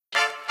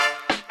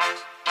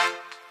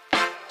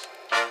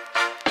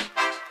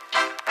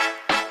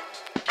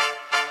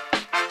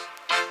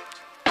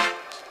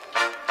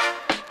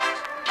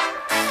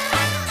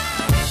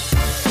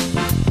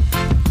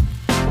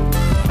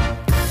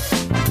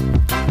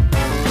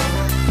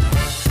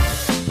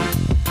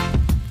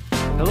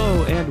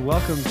and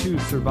welcome to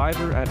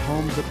Survivor at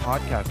Home, the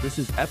podcast. This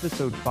is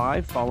episode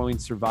 5 following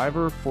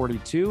Survivor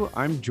 42.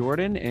 I'm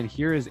Jordan, and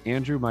here is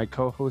Andrew, my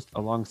co-host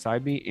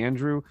alongside me.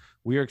 Andrew,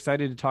 we are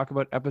excited to talk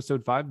about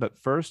episode 5, but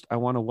first I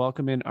want to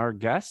welcome in our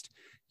guest,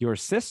 your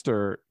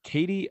sister,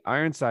 Katie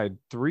Ironside,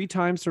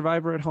 3-time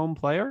Survivor at Home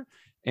player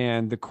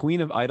and the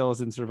queen of idols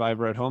in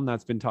Survivor at Home.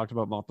 That's been talked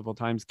about multiple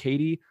times.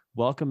 Katie,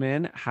 welcome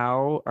in.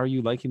 How are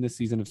you liking this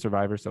season of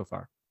Survivor so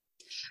far?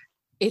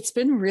 It's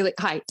been really,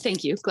 hi,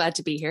 thank you. Glad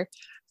to be here.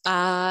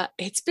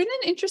 It's been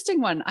an interesting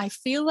one. I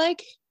feel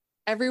like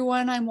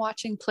everyone I'm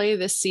watching play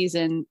this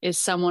season is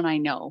someone I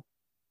know.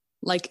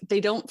 Like they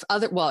don't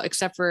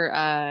except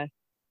for,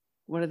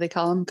 what do they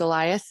call him?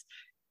 Goliath.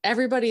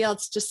 Everybody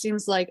else just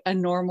seems like a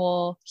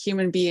normal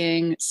human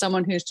being,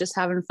 someone who's just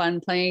having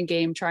fun, playing a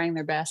game, trying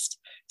their best.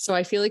 So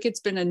I feel like it's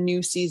been a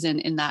new season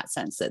in that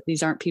sense, that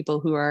these aren't people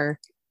who are,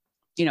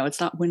 it's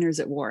not winners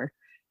at war.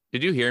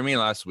 Did you hear me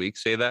last week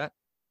say that?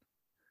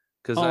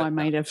 I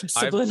might have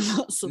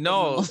subliminal.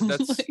 No,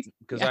 that's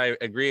because I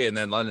agree. And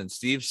then London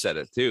Steve said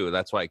it too.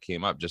 That's why it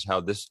came up, just how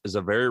this is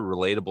a very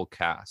relatable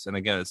cast. And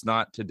again, it's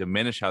not to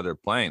diminish how they're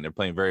playing. They're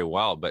playing very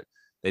well, but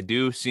they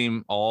do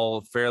seem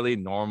all fairly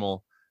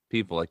normal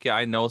people. Like, yeah,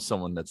 I know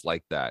someone that's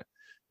like that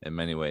in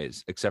many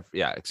ways, except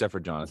for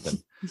Jonathan,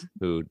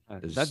 who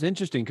is... That's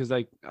interesting because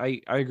I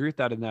agree with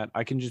that in that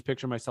I can just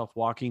picture myself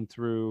walking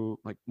through,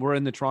 like we're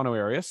in the Toronto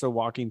area, so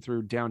walking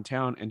through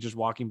downtown and just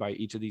walking by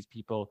each of these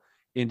people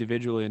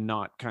individually and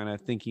not kind of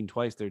thinking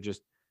twice. They're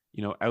just,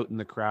 out in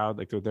the crowd,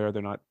 like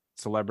they're not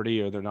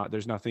celebrity or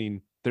there's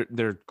nothing.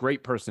 They're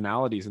great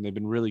personalities and they've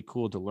been really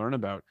cool to learn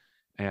about.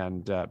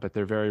 And but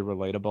they're very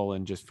relatable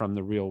and just from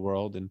the real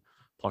world and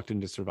plucked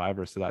into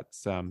Survivor. So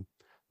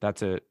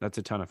that's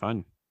a ton of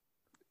fun.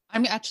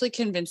 I'm actually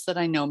convinced that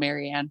I know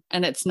Marianne,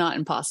 and it's not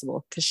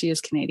impossible because she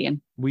is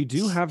Canadian. We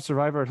do have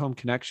Survivor at Home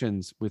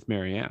connections with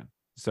Marianne,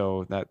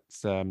 so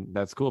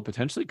that's cool.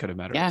 Potentially could have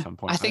met her at some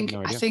point. I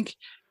think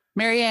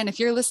Marianne, if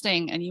you're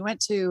listening and you went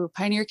to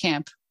Pioneer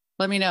Camp,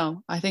 let me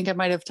know. I think I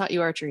might have taught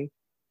you archery.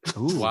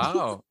 Ooh.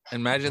 Wow.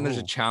 Imagine there's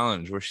a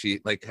challenge where she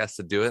has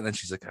to do it. And then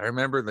she's like, I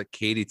remember that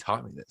Katie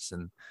taught me this,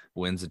 and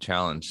wins the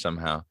challenge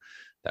somehow.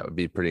 That would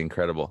be pretty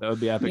incredible. That would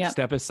be epic. Yep.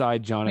 Step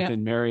aside, Jonathan.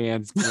 Yep.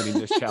 Marianne's winning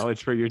this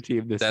challenge for your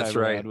team this time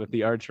around with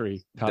the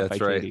archery taught by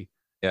Katie.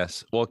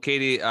 Yes. Well,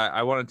 Katie,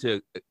 I wanted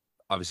to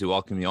obviously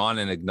welcome you on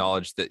and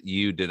acknowledge that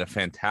you did a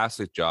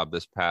fantastic job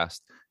this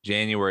past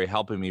January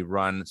helping me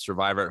run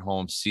Survivor at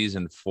Home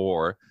season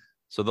 4.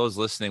 So those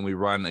listening, we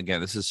run,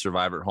 again, this is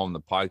Survivor at Home,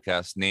 the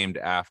podcast named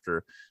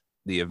after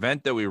the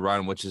event that we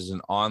run, which is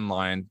an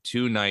online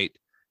 2-night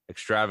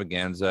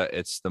extravaganza.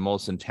 It's the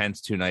most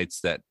intense 2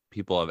 nights that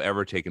people have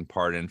ever taken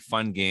part in.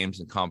 Fun games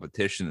and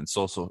competition and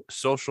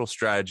social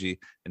strategy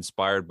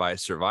inspired by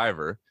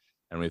Survivor.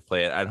 And we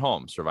play it at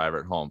home, Survivor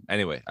at Home.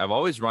 Anyway, I've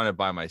always run it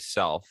by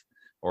myself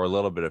or a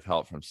little bit of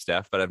help from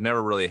Steph, but I've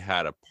never really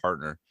had a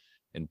partner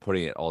in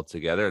putting it all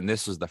together. And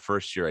this was the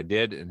first year I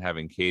did, and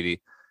having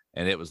Katie,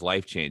 and it was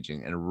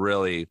life-changing and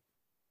really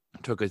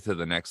took it to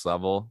the next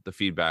level. The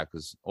feedback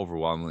was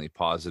overwhelmingly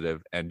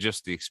positive, and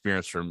just the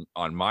experience from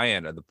on my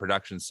end of the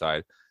production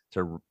side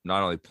to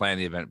not only plan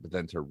the event, but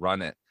then to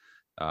run it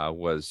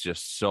was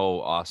just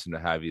so awesome to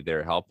have you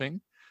there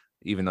helping,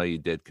 even though you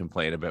did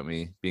complain about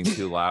me being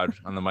too loud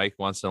on the mic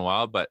once in a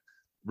while, but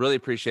really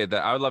appreciate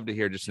that. I would love to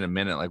hear just in a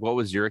minute, like, what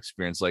was your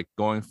experience like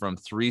going from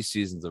 3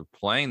 seasons of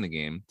playing the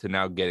game to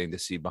now getting to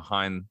see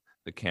behind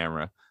the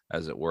camera,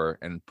 as it were,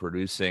 and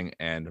producing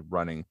and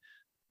running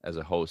as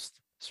a host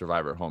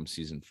Survivor at Home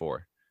season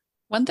 4?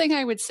 One thing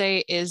I would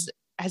say is,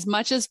 as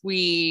much as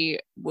we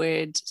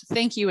would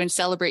thank you and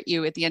celebrate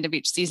you at the end of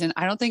each season,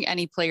 I don't think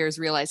any players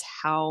realize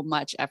how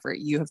much effort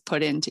you have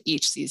put into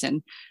each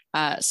season.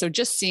 So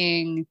just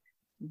seeing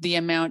the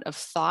amount of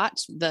thought,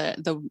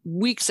 the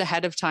weeks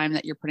ahead of time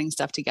that you're putting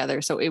stuff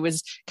together. So it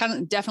was kind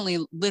of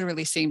definitely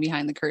literally seeing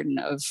behind the curtain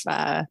of,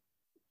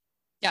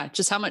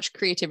 just how much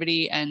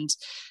creativity and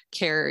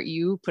care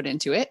you put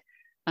into it.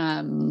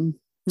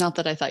 Not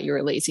that I thought you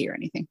were lazy or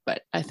anything,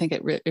 but I think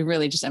it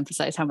really just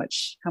emphasized how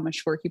much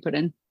work you put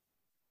in.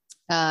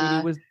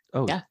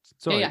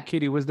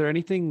 Katie, was there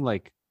anything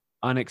like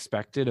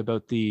unexpected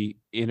about the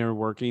inner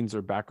workings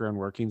or background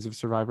workings of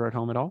Survivor at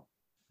Home at all?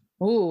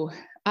 Oh,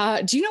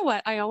 do you know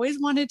what? I always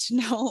wanted to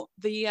know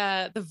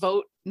the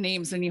vote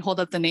names when you hold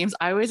up the names.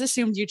 I always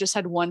assumed you just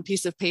had one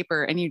piece of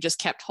paper and you just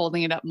kept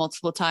holding it up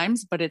multiple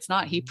times, but it's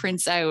not. He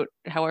prints out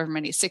however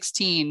many,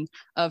 16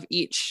 of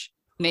each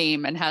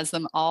name and has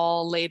them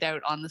all laid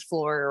out on the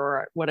floor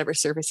or whatever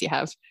surface you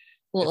have.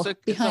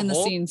 Behind the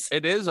scenes.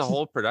 It is a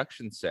whole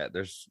production set.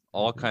 There's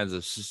all kinds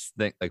of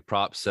like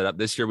props set up.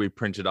 This year we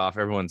printed off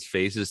everyone's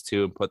faces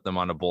too and put them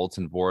on a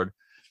bulletin board,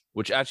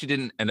 which actually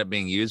didn't end up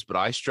being used, but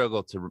I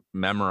struggled to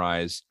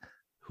memorize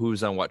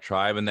who's on what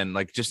tribe. And then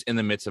like just in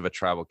the midst of a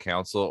tribal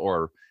council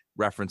or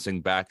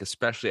referencing back,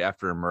 especially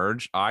after a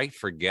merge, I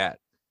forget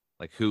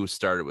like who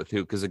started with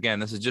who. Because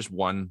again, this is just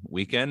one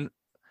weekend.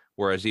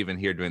 Whereas even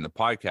here doing the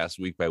podcast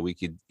week by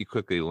week, you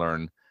quickly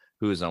learn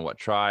who is on what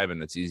tribe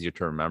and it's easier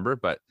to remember.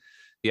 But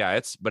Yeah,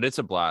 it's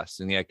a blast.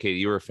 And yeah, Katie,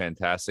 you were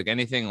fantastic.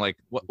 Anything like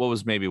what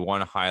was maybe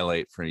one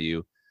highlight for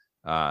you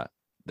that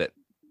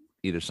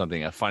either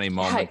something, a funny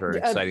moment or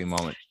exciting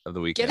moment of the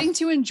weekend? Getting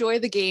to enjoy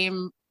the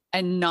game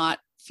and not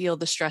feel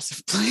the stress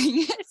of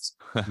playing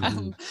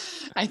it.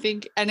 I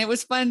think, and it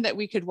was fun that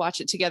we could watch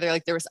it together.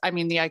 Like the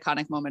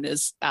iconic moment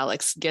is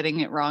Alex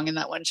getting it wrong in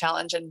that one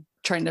challenge and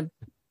trying to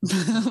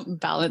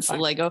balance the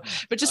Lego,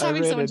 but just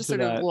having someone to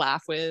sort of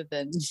laugh with.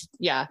 And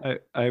yeah,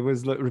 I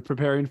was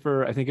preparing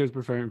for, I think it was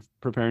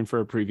preparing for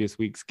a previous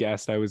week's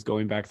guest. I was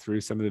going back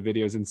through some of the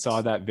videos and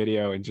saw that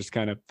video and just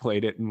kind of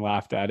played it and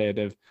laughed at it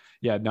of,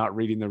 not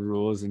reading the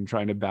rules and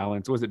trying to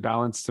balance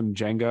some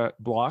Jenga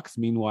blocks.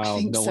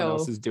 Meanwhile, no one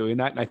else is doing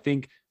that. And I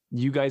think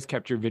you guys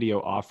kept your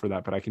video off for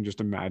that, but I can just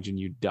imagine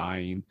you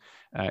dying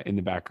in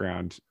the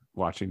background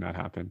watching that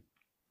happen.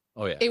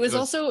 Oh yeah. It was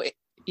also,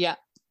 yeah.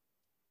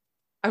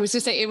 I was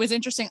just saying, it was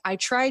interesting. I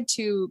tried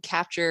to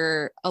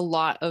capture a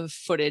lot of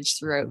footage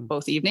throughout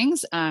both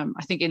evenings. I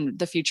think in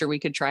the future we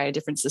could try a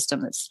different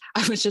system.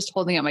 I was just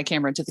holding up my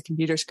camera to the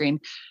computer screen,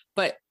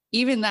 but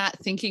even that,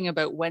 thinking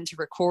about when to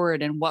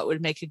record and what would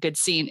make a good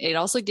scene, it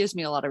also gives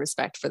me a lot of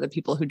respect for the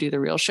people who do the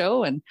real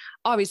show. And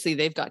obviously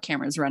they've got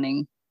cameras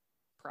running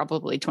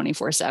probably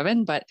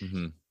 24/7, but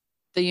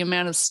the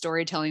amount of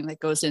storytelling that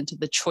goes into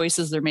the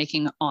choices they're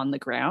making on the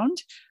ground,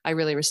 I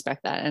really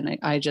respect that. And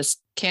I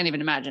just can't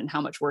even imagine how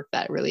much work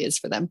that really is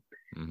for them.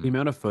 The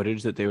amount of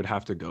footage that they would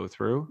have to go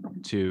through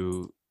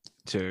to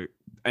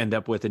end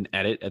up with an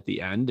edit at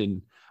the end.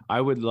 And I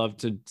would love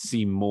to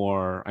see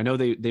more. I know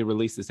they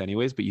release this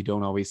anyways, but you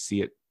don't always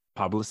see it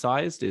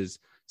publicized as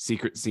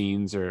secret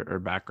scenes or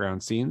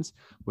background scenes.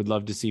 Would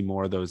love to see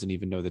more of those and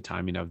even know the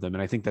timing of them.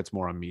 And I think that's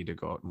more on me to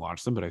go out and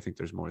watch them, but I think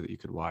there's more that you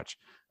could watch.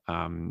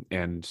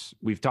 And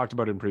we've talked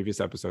about it in previous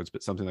episodes,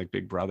 but something like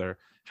Big Brother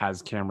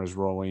has cameras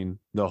rolling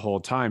the whole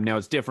time. Now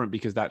it's different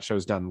because that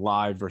show's done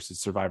live versus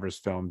Survivor's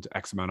filmed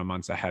X amount of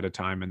months ahead of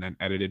time and then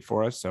edited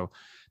for us. So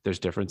there's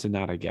difference in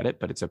that. I get it,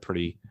 but it's a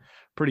pretty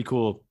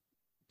cool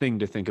thing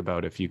to think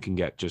about if you can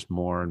get just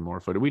more and more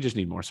footage. We just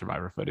need more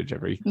Survivor footage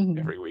every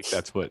week.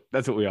 That's what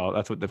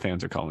the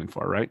fans are calling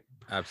for, right?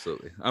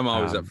 Absolutely. I'm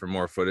always up for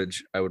more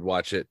footage. I would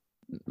watch it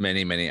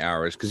many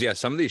hours because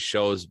some of these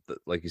shows,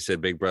 like you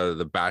said, Big Brother,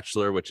 The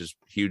Bachelor, which is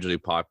hugely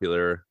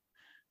popular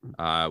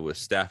with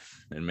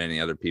Steph and many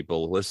other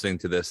people listening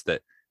to this,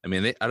 that I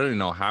don't even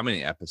know how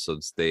many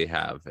episodes they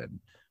have,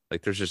 and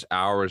like there's just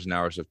hours and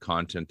hours of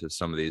content of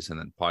some of these, and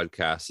then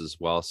podcasts as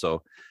well.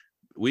 So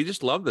we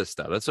just love this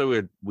stuff. That's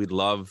why we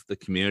love the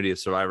community of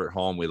Survivor at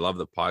Home. We love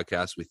the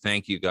podcast. We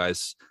thank you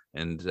guys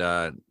and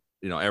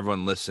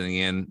everyone listening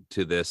in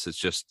to this. It's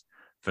just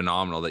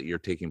phenomenal that you're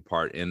taking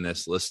part in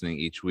this, listening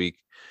each week.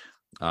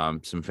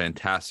 Some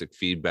fantastic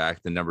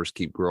feedback. The numbers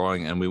keep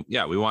growing, and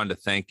we wanted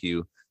to thank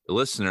you, the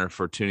listener,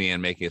 for tuning in,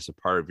 making us a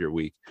part of your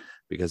week,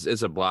 because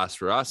it's a blast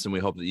for us, and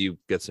we hope that you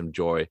get some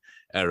joy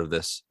out of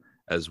this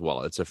as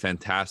well. It's a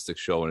fantastic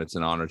show, and it's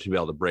an honor to be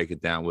able to break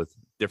it down with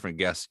different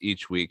guests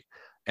each week.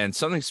 And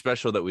something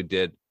special that we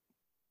did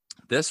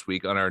this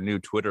week on our new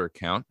Twitter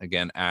account,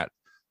 again at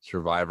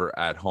Survivor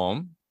at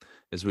Home,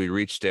 is we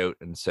reached out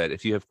and said,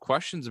 if you have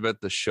questions about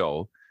the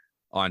show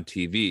on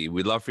TV,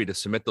 we'd love for you to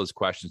submit those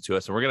questions to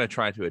us. And we're going to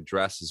try to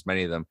address as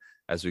many of them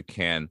as we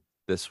can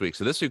this week.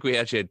 So this week we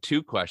actually had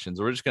two questions.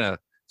 We're just going to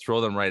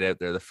throw them right out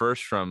there. The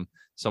first from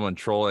someone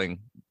trolling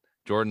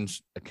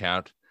Jordan's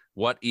account.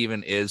 What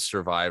even is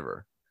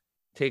Survivor?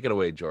 Take it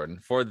away, Jordan,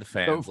 for the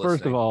fans. So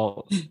first of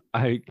all,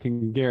 I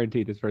can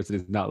guarantee this person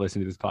is not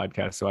listening to this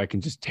podcast, so I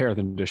can just tear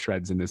them to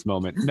shreds in this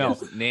moment. No,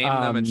 name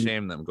them and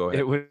shame them. Go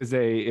ahead.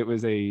 It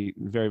was a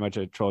very much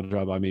a troll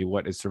job on me.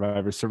 What is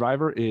Survivor?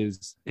 Survivor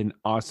is an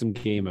awesome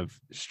game of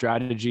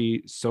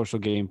strategy, social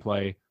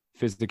gameplay,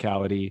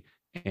 physicality,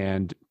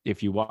 and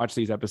if you watch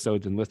these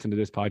episodes and listen to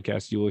this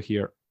podcast, you will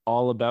hear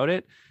all about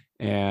it,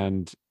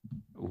 and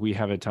we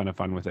have a ton of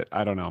fun with it.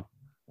 I don't know.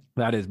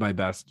 That is my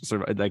best.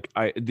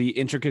 The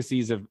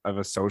intricacies of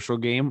a social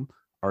game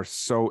are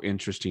so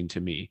interesting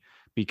to me,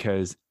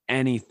 because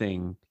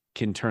anything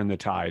can turn the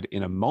tide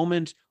in a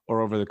moment or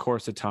over the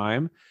course of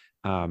time.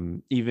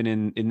 Even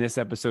in this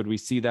episode, we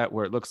see that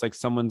where it looks like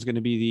someone's going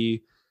to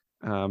be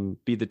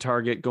the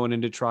target going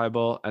into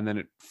tribal, and then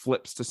it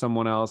flips to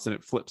someone else and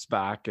it flips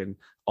back, and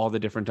all the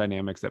different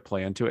dynamics that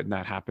play into it. And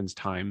that happens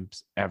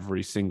times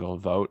every single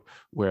vote,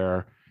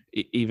 where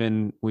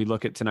even we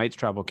look at tonight's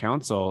tribal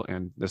council,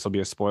 and this will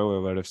be a spoiler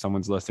alert if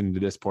someone's listening to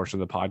this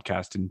portion of the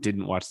podcast and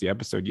didn't watch the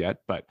episode yet.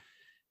 But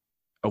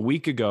a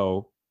week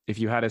ago, if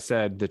you had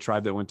said the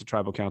tribe that went to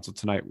tribal council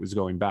tonight was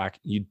going back,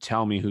 you'd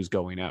tell me who's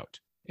going out.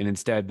 And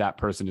instead, that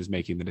person is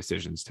making the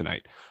decisions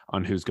tonight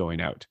on who's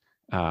going out,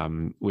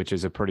 which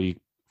is a pretty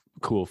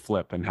cool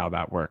flip and how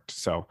that worked.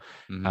 So,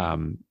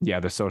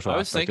 the social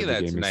aspect of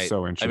the game is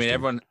so interesting.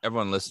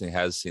 Everyone listening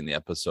has seen the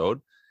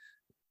episode.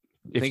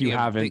 If you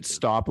haven't,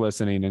 stop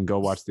listening and go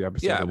watch the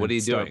episode. Yeah, what are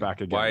you doing?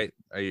 Back again. Why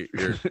are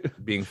you're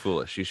being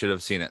foolish? You should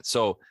have seen it.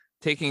 So,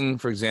 taking,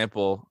 for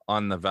example,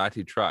 on the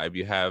Vati tribe,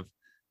 you have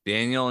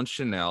Daniel and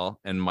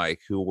Chanel and Mike,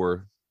 who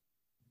were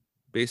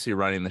basically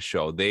running the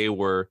show. They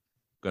were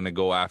going to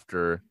go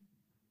after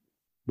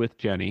with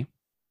Jenny.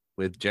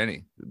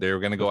 They were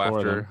going to go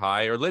after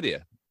Hai or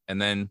Lydia.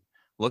 And then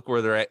look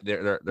where they're at.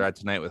 They're at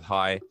tonight with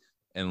Hai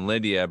and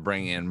Lydia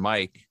bringing in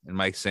Mike, and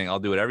Mike's saying, I'll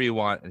do whatever you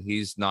want. And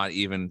he's not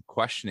even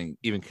questioning,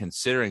 even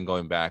considering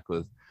going back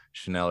with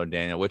Chanel or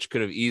Daniel, which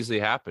could have easily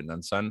happened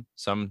on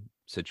some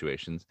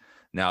situations.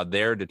 Now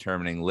they're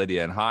determining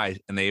Lydia and Hai,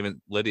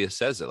 and Lydia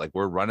says it, like,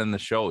 we're running the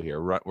show here.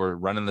 We're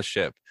running the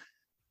ship,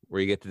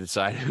 where you get to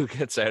decide who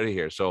gets out of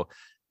here. So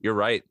you're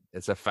right.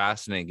 It's a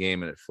fascinating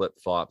game, and it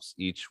flip-flops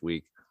each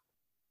week.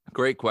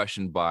 Great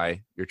question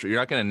by you're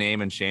not going to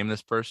name and shame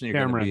this person. You're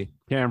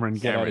Cameron,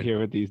 get out of here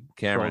with these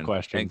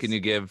questions. And can you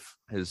give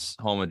his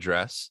home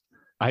address?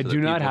 I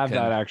do not have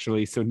that,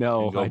 actually. So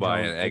no,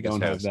 I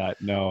don't have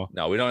that. No,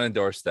 we don't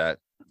endorse that.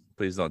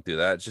 Please don't do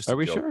that. It's just are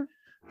we sure?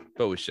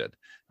 But we should.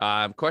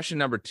 Question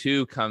number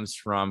 2 comes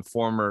from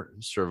former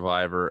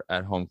Survivor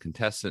at home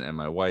contestant and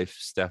my wife,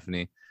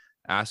 Stephanie,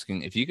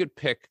 asking if you could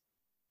pick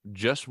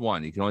just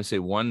one. You can only say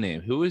one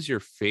name. Who is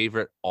your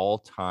favorite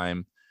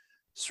all-time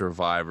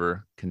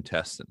Survivor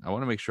contestant? I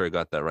want to make sure I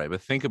got that right,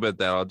 but think about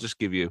that. I'll just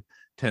give you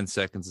 10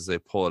 seconds as I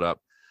pull it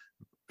up.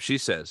 She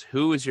says,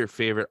 who is your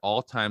favorite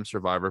all-time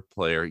Survivor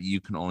player?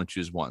 You can only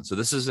choose one. So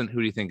this isn't who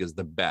do you think is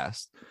the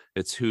best.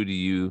 It's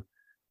who's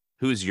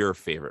your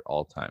favorite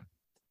all-time?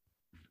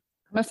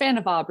 I'm a fan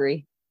of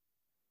Aubrey.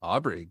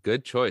 Aubrey,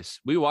 good choice.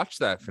 We watched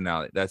that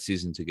finale, that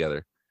season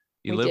together.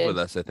 You lived with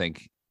us, I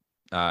think,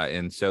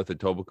 in South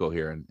Etobicoke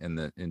here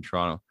in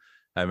Toronto.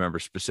 I remember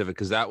specific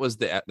because that was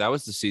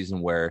the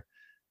season where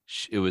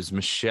it was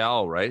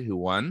Michelle, right, who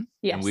won.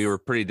 Yes. And we were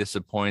pretty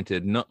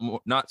disappointed.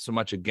 Not so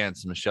much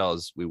against Michelle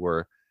as we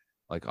were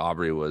like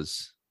Aubrey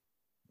was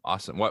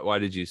awesome. Why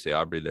did you say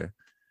Aubrey there?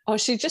 Oh,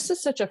 she just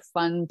is such a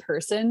fun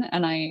person,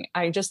 and I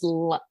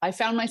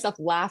found myself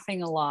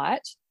laughing a lot,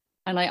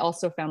 and I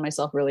also found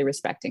myself really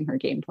respecting her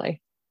gameplay.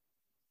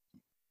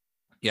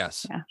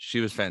 Yes, yeah. She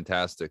was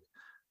fantastic.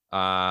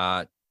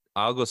 I'll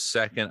go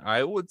second.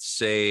 I would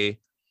say,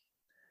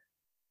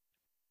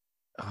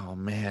 oh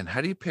man,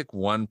 how do you pick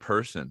one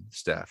person,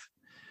 Steph?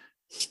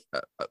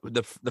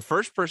 The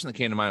first person that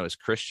came to mind was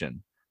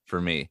Christian for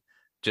me,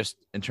 just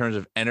in terms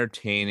of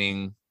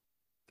entertaining.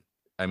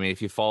 I mean,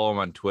 if you follow him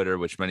on Twitter,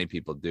 which many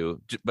people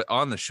do, but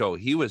on the show,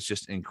 he was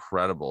just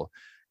incredible.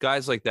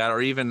 Guys like that,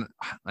 or even,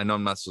 I know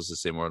I'm not supposed to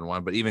say more than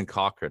one, but even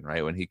Cochran,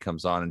 right? When he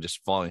comes on and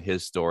just following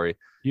his story.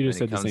 You just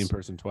said the same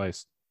person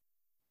twice.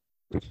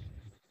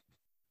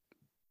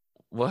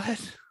 What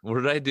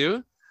did I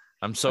do?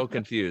 I'm so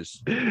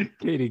confused.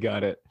 Katie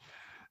got it.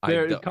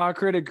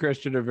 Cochran and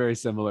Christian are very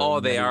similar. Oh,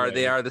 they are.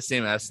 They are the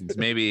same essence.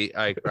 Maybe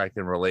I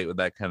can relate with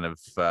that kind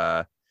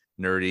of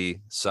nerdy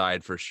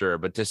side for sure.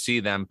 But to see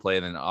them play,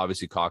 then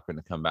obviously Cochran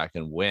to come back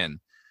and win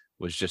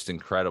was just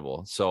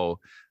incredible. So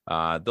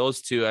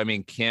those two, I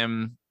mean,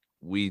 Kim,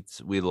 we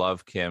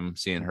love Kim,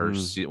 seeing her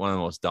one of the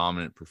most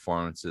dominant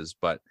performances.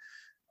 But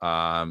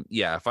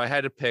yeah, if I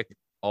had to pick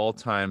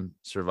all-time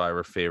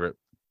Survivor favorite,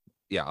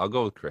 yeah, I'll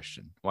go with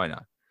Christian. Why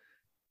not?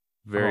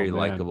 Very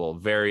likable,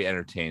 very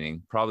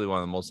entertaining, probably one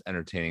of the most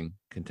entertaining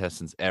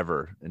contestants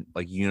ever, and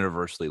like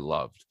universally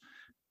loved.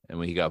 And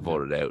when he got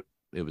voted out,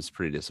 it was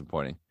pretty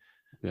disappointing.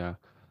 Yeah.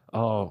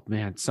 Oh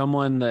man,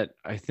 someone that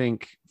I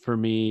think for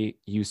me,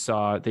 you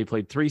saw, they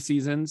played 3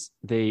 seasons.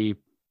 They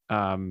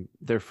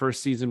their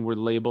first season were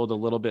labeled a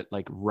little bit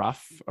like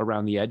rough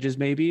around the edges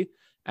maybe,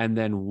 and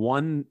then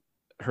won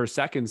her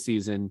second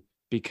season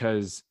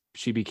because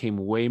she became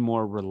way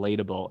more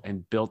relatable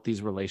and built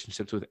these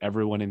relationships with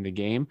everyone in the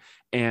game.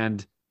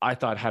 And I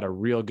thought had a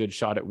real good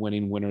shot at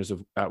winning Winners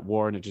at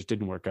War, and it just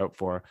didn't work out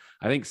for her.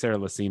 I think Sarah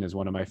Lacine is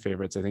one of my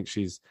favorites. I think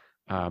she's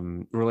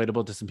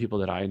relatable to some people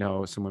that I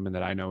know, some women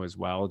that I know as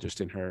well,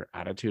 just in her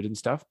attitude and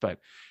stuff. But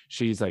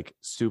she's like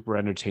super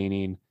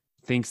entertaining,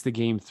 thinks the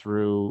game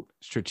through,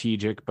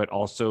 strategic, but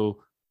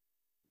also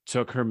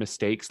took her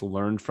mistakes,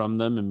 learned from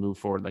them, and moved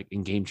forward. Like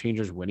in Game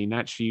Changers, winning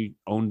that, she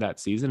owned that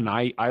season.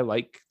 And I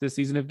like this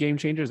season of Game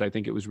Changers. I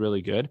think it was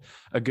really good.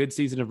 A good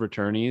season of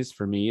returnees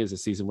for me is a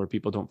season where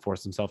people don't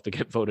force themselves to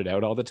get voted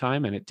out all the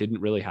time. And it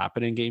didn't really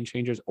happen in Game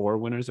Changers or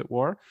Winners at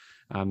War.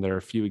 There are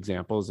a few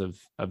examples of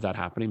that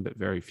happening, but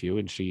very few.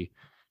 And she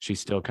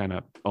still kind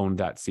of owned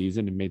that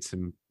season and made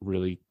some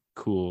really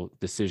cool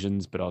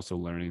decisions, but also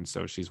learning.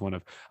 So she's one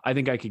of, I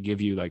think I could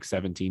give you like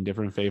 17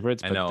 different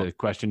favorites, but the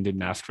question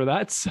didn't ask for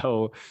that.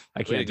 So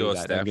I can't do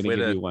that. Steph. I'm going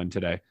to give you one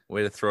today.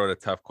 Way to throw out a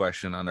tough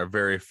question on our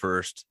very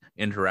first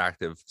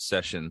interactive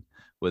session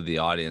with the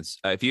audience.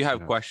 If you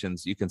have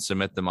questions, you can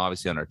submit them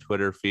obviously on our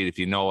Twitter feed. If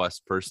you know us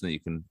personally, you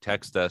can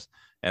text us,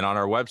 and on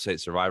our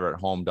website,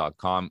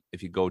 survivораthome.com.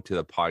 If you go to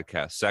the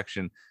podcast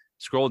section,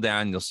 scroll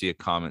down, you'll see a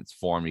comments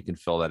form. You can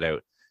fill that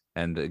out.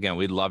 And again,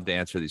 we'd love to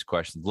answer these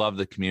questions. Love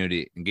the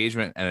community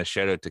engagement, and a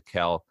shout out to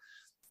Kel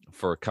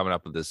for coming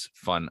up with this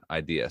fun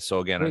idea. So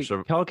again,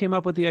 Kel came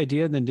up with the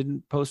idea and then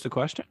didn't post a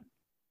question.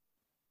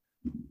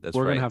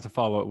 We're gonna have to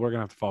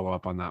follow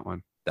up on that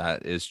one.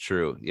 That is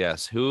true.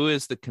 Yes. Who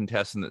is the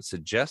contestant that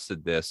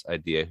suggested this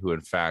idea, who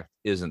in fact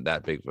isn't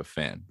that big of a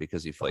fan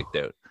because he flaked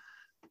out?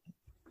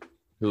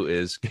 who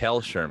is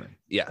Kel Sherman.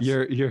 Yes.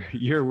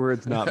 Your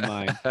words, not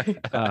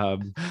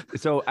mine.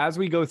 So as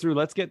we go through,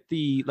 let's get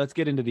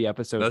into the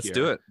episode. Let's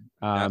do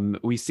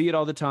it. We see it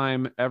all the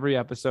time, every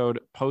episode,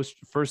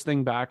 first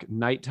thing back,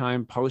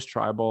 nighttime, post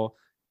tribal,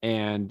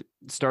 and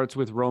starts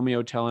with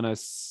Romeo telling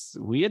us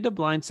we had to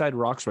blindside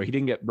Rocksroy.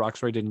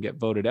 Rocksroy didn't get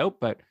voted out,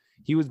 but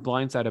he was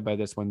blindsided by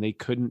this one. They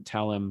couldn't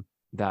tell him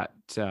that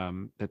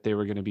they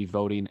were going to be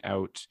voting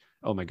out.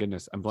 Oh my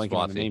goodness, I'm blanking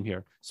on the name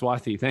here.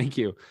 Swathi, thank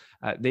you.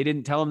 They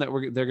didn't tell him that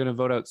they're going to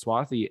vote out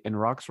Swathi, and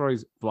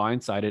Rocksroy's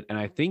blindsided. And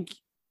I think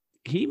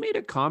he made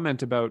a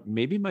comment about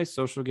maybe my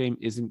social game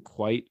isn't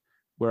quite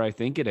where I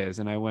think it is.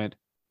 And I went,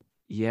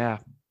 yeah,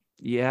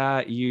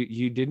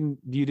 you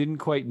didn't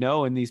quite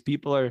know. And these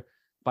people are,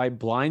 by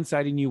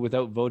blindsiding you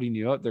without voting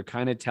you out, they're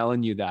kind of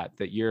telling you that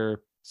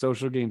your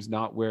social game's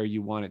not where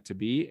you want it to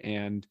be.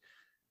 And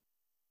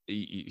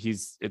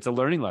it's a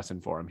learning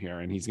lesson for him here,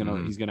 and he's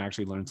gonna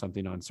actually learn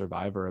something on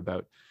Survivor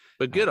about.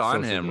 But good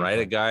on him, right?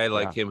 A guy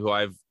like him, who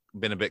I've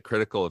been a bit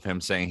critical of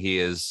him, saying he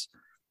is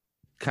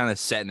kind of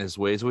set in his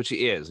ways, which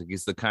he is. Like,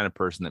 he's the kind of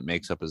person that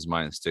makes up his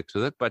mind and sticks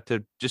with it. But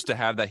to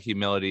have that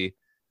humility,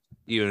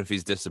 even if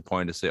he's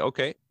disappointed, to say,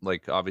 okay,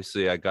 like,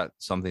 obviously I got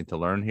something to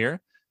learn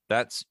here.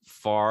 That's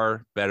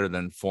far better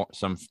than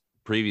some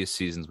previous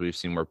seasons we've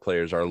seen where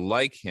players are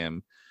like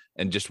him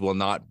and just will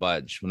not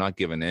budge, will not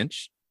give an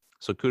inch.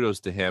 So kudos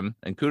to him,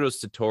 and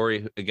kudos to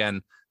Tori.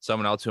 Again,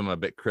 someone else who I'm a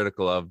bit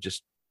critical of,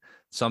 just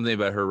something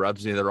about her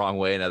rubs me the wrong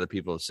way, and other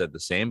people have said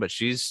the same, but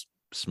she's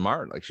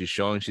smart. Like, she's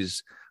showing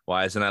she's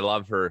wise, and I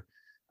love her.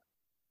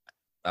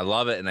 I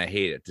love it and I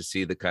hate it to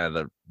see the kind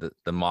of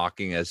the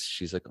mocking, as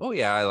she's like, oh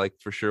yeah, I like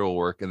for sure will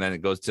work. And then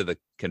it goes to the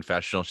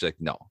confessional. She's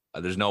like, no,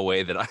 there's no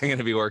way that I'm going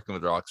to be working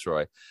with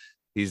Rocksroy.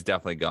 He's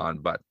definitely gone,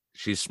 but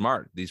she's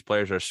smart. These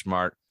players are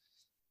smart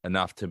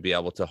enough to be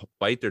able to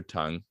bite their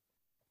tongue,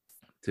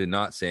 to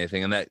not say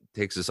anything. And that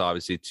takes us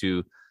obviously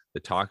to the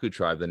Taku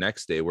tribe the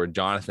next day, where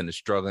Jonathan is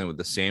struggling with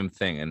the same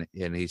thing.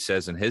 And he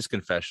says in his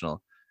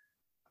confessional,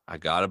 I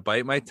got to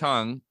bite my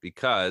tongue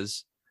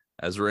because,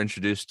 as we're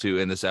introduced to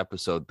in this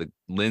episode, the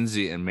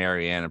Lindsay and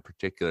Marianne in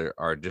particular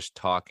are just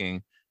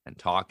talking and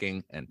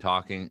talking and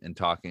talking and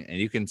talking. And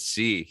you can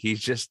see he's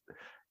just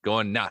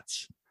going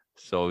nuts.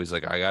 So he's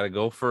like, I got to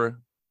go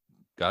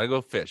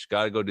fish,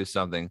 got to go do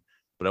something.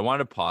 But I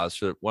want to pause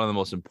for one of the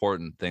most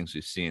important things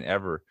we've seen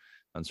ever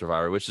on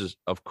Survivor, which is,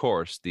 of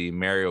course, the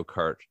Mario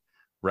Kart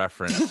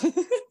reference.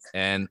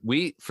 And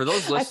for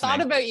those listening, I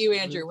thought about you,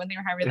 Andrew, when they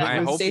were having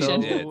that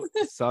conversation.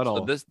 So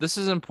subtle. So this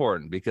is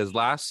important, because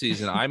last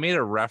season I made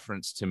a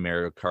reference to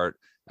Mario Kart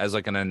as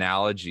like an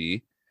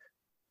analogy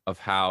of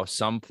how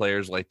some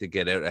players like to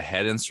get out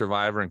ahead in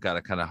Survivor and got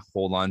to kind of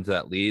hold on to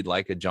that lead,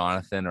 like a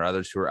Jonathan or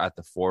others who are at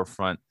the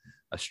forefront,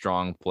 a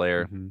strong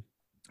player. Mm-hmm.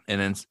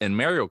 And in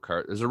Mario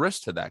Kart, there's a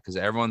risk to that, because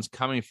everyone's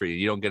coming for you.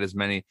 You don't get as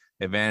many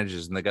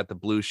advantages, and they got the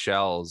blue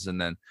shells. And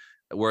then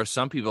where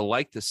some people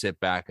like to sit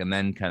back and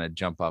then kind of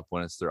jump up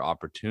when it's their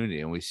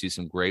opportunity. And we see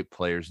some great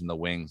players in the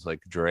wings,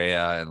 like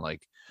Drea and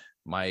like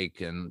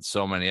Mike and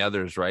so many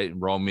others, right? And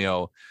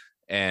Romeo.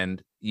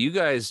 And you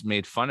guys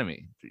made fun of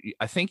me.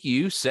 I think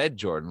you said,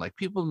 Jordan, like,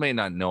 people may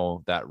not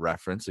know that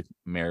reference, like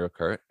Mario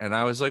Kart. And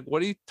I was like,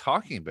 what are you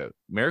talking about?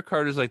 Mario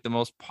Kart is like the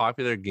most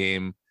popular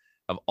game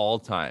of all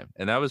time.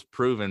 And that was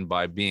proven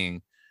by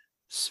being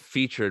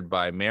featured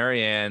by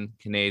Marianne,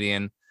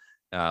 Canadian,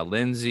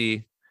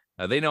 Lindsay.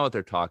 They know what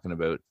they're talking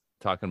about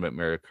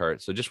Mario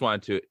Kart. So just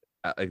wanted to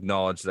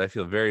acknowledge that I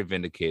feel very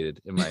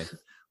vindicated in my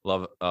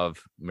love of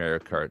Mario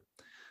Kart.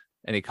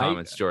 Any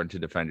comments, Jordan, to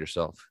defend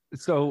yourself?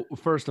 So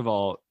first of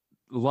all,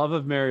 love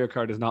of Mario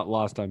Kart is not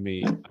lost on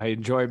me. I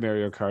enjoy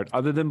Mario Kart.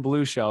 Other than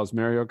blue shells,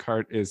 Mario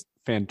Kart is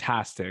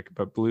fantastic,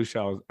 but blue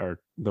shells are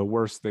the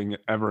worst thing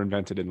ever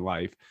invented in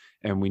life.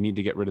 And we need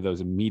to get rid of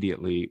those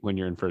immediately. When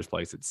you're in first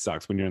place, it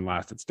sucks. When you're in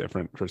last, it's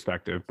different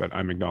perspective, but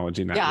I'm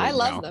acknowledging that. Yeah, I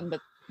love them, but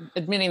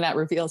admitting that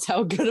reveals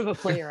how good of a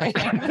player I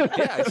am.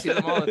 Yeah, I see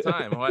them all the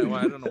time. Why?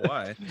 I don't know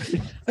why.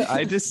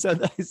 I said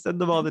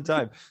them all the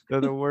time. They're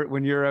the worst.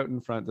 When you're out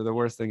in front, they're the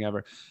worst thing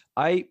ever.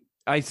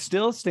 I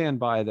still stand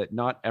by that.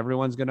 Not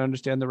everyone's going to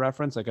understand the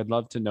reference. Like, I'd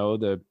love to know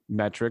the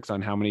metrics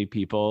on how many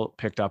people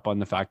picked up on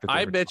the fact that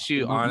I bet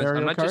you, honestly,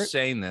 I'm not just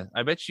saying this.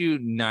 I bet you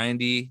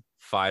 95%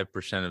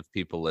 of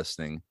people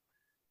listening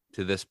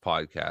to this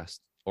podcast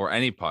or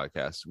any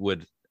podcast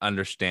would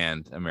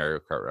understand a Mario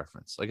Kart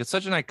reference. Like, it's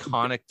such an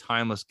iconic,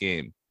 timeless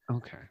game.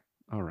 Okay.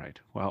 All right.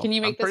 Well, can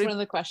you make this one of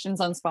the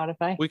questions on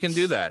Spotify? We can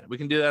do that. We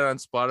can do that on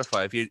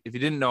Spotify. If you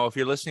didn't know, if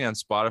you're listening on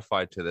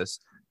Spotify to this,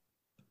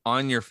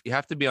 you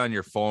have to be on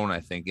your phone, I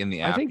think, in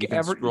the app. I think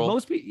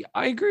most people,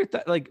 I agree with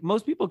that. Like,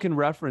 most people can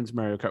reference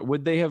Mario Kart.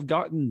 Would they have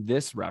gotten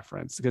this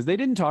reference? Because they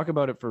didn't talk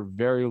about it for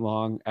very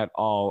long at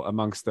all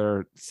amongst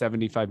their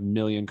 75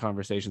 million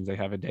conversations they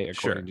have a day,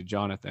 according to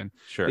Jonathan.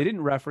 Sure. They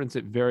didn't reference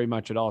it very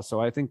much at all.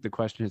 So I think the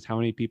question is, how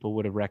many people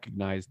would have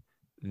recognized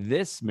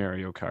this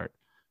Mario Kart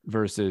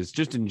versus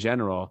just in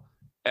general?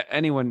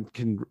 Anyone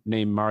can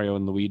name Mario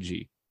and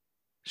Luigi.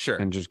 Sure.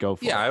 And just go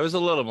for it. Yeah, it was a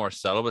little more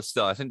subtle, but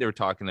still, I think they were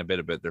talking a bit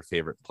about their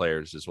favorite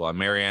players as well.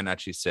 Marianne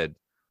actually said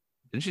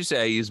Didn't you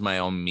say I use my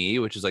own me,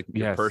 which is like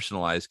your Yes.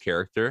 personalized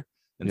character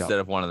instead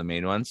of one of the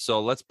main ones?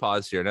 So let's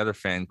pause here. Another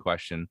fan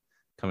question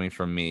coming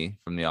from me,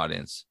 from the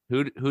audience.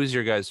 Who's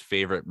your guys'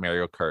 favorite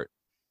Mario Kart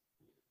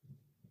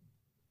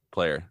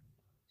player?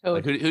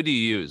 Toad. Like who do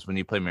you use when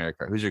you play Mario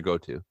Kart? Who's your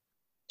go-to?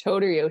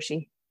 Toad or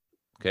Yoshi?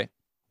 Okay.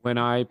 When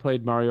I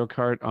played Mario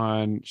Kart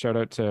on, shout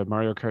out to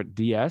Mario Kart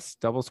DS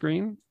double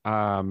screen,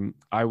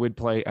 I would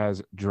play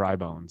as Dry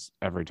Bones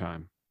every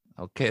time.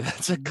 Okay,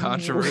 that's a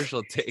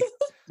controversial take.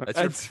 That's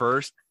your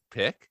first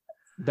pick?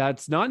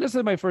 That's not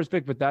necessarily my first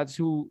pick, but that's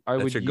who I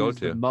would your use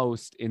go-to. the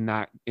most in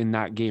that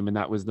game, and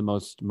that was the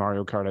most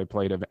Mario Kart I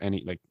played of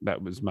any. Like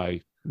that was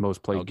my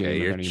most played game. Okay,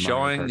 of you're any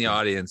showing Mario Kart the game.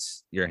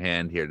 audience your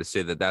hand here to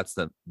say that that's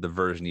the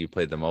version you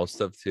played the most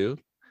of too.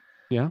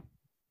 Yeah.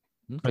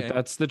 Okay. But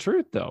that's the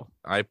truth, though.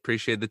 I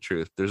appreciate the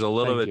truth. There's a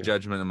little bit of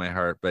judgment in my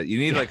heart, but you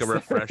need like a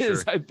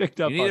refresher. I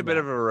picked up. You need a bit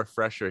of a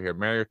refresher here.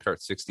 Mario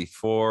Kart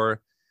 64,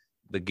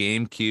 the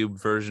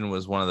GameCube version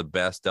was one of the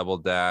best. Double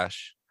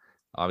Dash,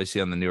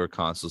 obviously on the newer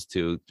consoles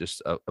too,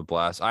 just a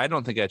blast. I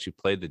don't think I actually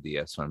played the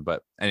DS one,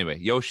 but anyway,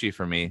 Yoshi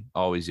for me,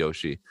 always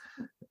Yoshi,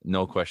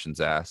 no questions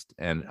asked,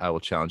 and I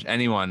will challenge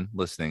anyone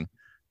listening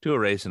to a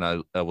race, and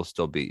I will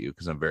still beat you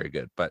because I'm very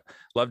good. But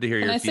love to hear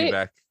your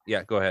feedback.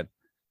 Yeah, go ahead.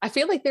 I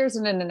feel like there's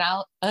an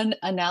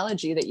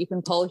analogy that you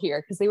can pull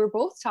here, because they were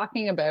both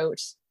talking about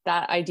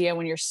that idea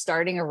when you're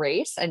starting a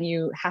race and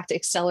you have to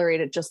accelerate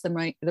at just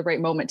the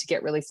right moment to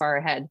get really far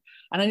ahead.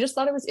 And I just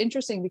thought it was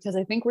interesting because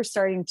I think we're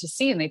starting to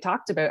see, and they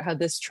talked about how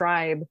this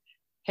tribe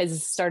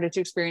has started to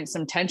experience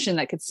some tension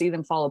that could see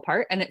them fall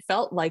apart. And it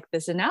felt like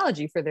this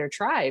analogy for their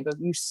tribe of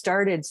you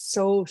started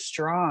so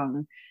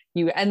strong.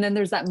 And then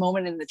there's that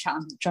moment in the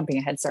challenge, jumping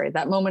ahead, sorry,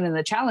 that moment in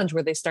the challenge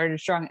where they started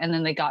strong and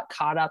then they got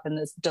caught up in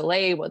this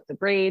delay with the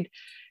braid.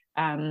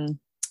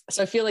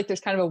 So I feel like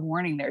there's kind of a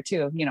warning there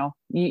too.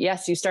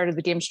 Yes, you started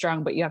the game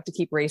strong, but you have to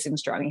keep racing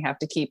strong. You have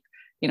to keep,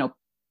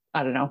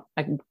 I don't know,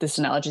 this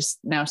analogy is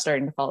now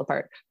starting to fall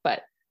apart,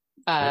 but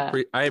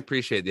I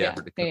appreciate the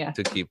effort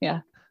to keep.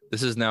 Yeah.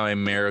 This is now a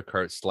Mario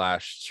Kart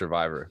 /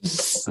 Survivor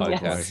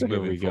podcast. Yes.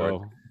 Moving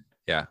forward.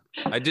 Yeah.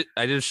 I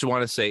just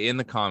want to say in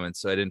the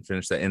comments, so I didn't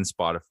finish that in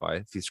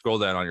Spotify. If you scroll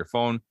down on your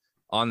phone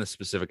on the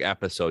specific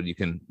episode, you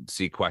can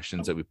see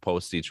questions that we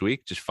post each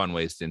week. Just fun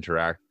ways to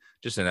interact.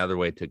 Just another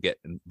way to get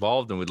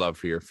involved. And we'd love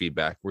for your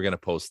feedback. We're going to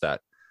post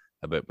that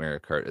about Mario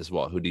Kart as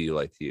well. Who do you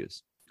like to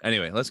use?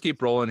 Anyway, let's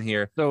keep rolling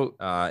here. So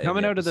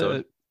coming out of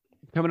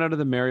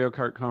the Mario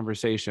Kart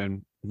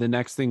conversation, the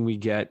next thing we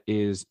get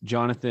is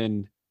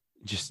Jonathan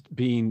just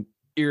being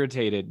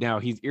irritated. Now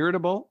he's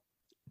irritable.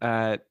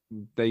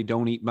 They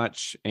don't eat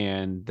much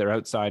and they're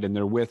outside and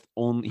they're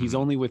he's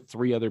only with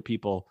 3 other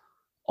people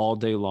all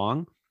day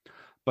long.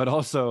 But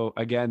also,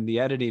 again, the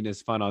editing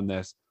is fun on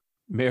this.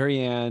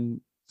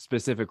 Marianne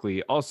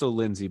specifically, also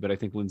Lindsay, but I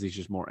think Lindsay's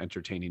just more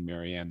entertaining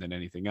Marianne than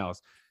anything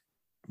else.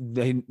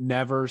 They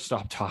never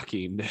stop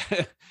talking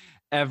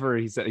ever.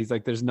 He's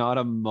like, there's not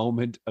a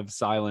moment of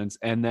silence.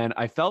 And then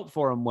I felt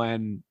for him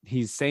when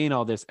he's saying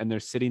all this and they're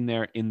sitting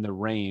there in the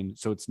rain.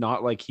 So it's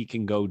not like he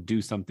can go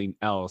do something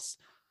else,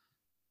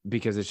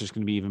 because it's just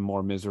going to be even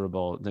more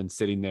miserable than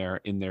sitting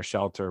there in their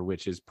shelter,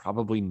 which is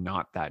probably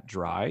not that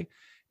dry,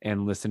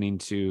 and listening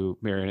to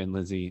Marianne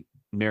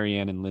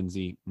and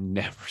Lindsay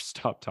never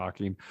stop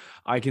talking.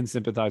 I can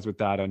sympathize with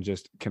that on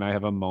just, can I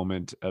have a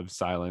moment of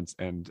silence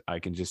and I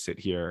can just sit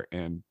here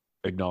and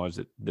acknowledge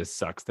that this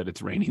sucks, that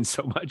it's raining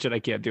so much and I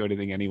can't do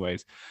anything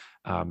anyways.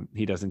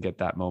 He doesn't get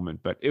that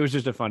moment, but it was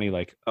just a funny,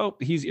 like, oh,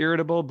 he's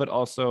irritable, but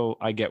also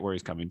I get where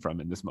he's coming from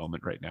in this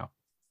moment right now.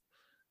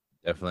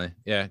 Definitely.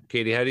 Yeah.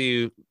 Katie, how do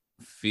you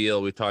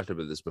feel? We talked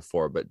about this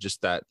before, but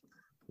just that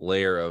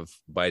layer of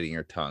biting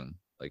your tongue.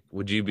 Like,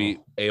 would you be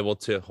able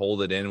to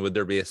hold it in? Would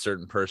there be a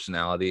certain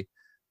personality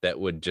that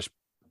would just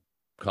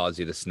cause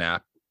you to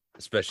snap,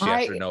 especially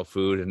after no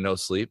food and no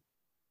sleep?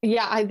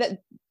 Yeah.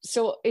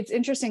 So it's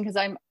interesting because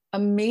I'm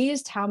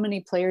amazed how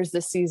many players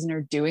this season are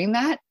doing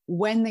that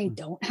when they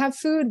don't have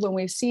food, when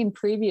we've seen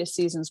previous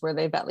seasons where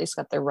they've at least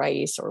got their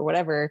rice or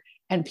whatever,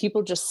 and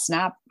people just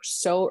snap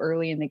so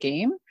early in the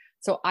game.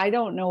 So I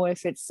don't know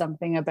if it's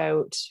something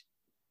about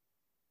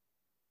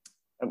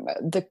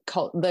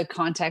the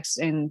context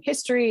in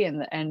history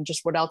and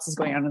just what else is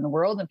going on in the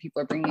world, and people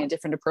are bringing a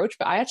different approach.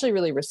 But I actually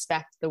really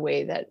respect the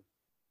way that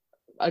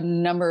a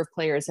number of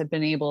players have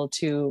been able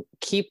to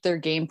keep their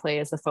gameplay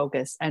as the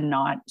focus and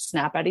not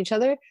snap at each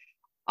other.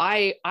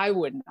 I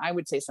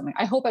would say something.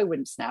 I hope I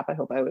wouldn't snap. I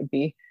hope I would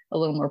be a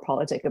little more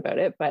politic about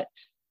it. But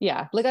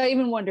yeah, like I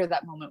even wonder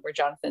that moment where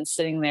Jonathan's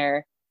sitting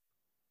there,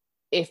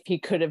 if he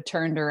could have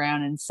turned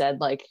around and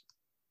said, like,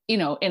 in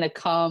a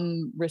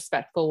calm,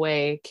 respectful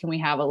way, can we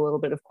have a little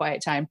bit of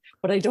quiet time?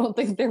 But I don't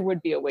think there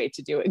would be a way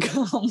to do it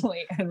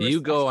calmly. And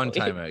you go on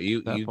timeout.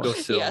 You go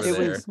sit over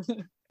there.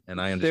 And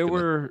I understand. There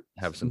were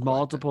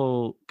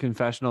multiple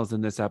confessionals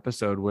in this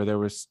episode where there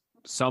was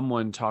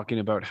someone talking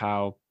about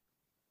how,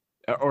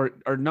 or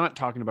not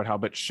talking about how,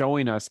 but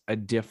showing us a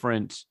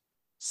different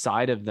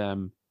side of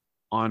them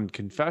on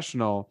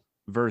confessional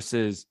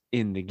versus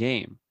in the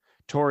game,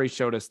 Tori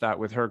showed us that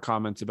with her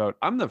comments about,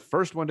 I'm the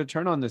first one to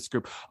turn on this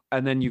group.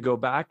 And then you go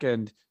back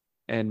and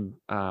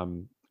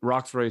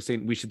Roxroy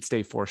saying we should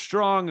stay 4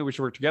 strong and we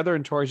should work together.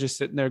 And Tori's just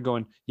sitting there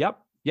going, yep,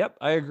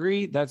 I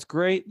agree. That's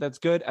great. That's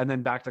good. And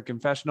then back to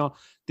confessional.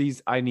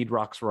 I need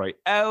Roxroy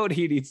out.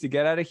 He needs to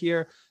get out of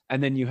here.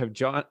 And then you have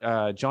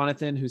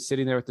Jonathan, who's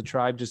sitting there with the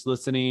tribe, just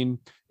listening,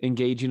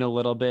 engaging a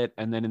little bit.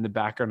 And then in the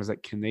background is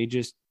like, can they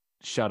just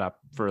shut up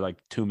for like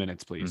 2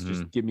 minutes, please? Mm-hmm.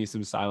 Just give me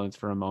some silence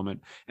for a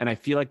moment. And I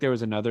feel like there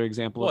was another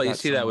example. Well, you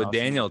see that with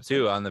Daniel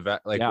too on the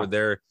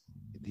where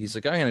he's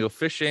like, I'm gonna go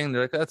fishing.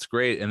 They're like, that's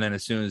great. And then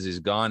as soon as he's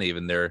gone,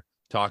 even they're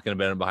talking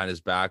about him behind his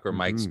back, or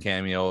Mike's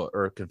cameo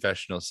or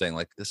confessional saying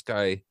like, this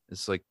guy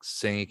is like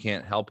saying he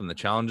can't help in the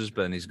challenges,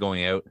 but then he's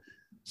going out.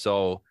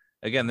 So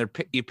again,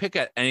 you pick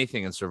at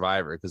anything in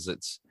Survivor,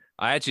 because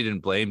I actually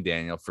didn't blame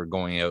Daniel for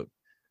going out.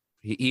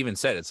 He even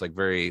said it's like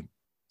very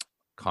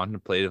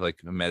contemplative, like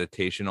a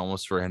meditation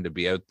almost, for him to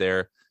be out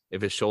there.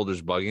 If his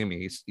shoulder's bugging him,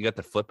 you got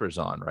the flippers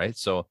on, right?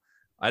 So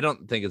I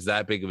don't think it's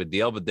that big of a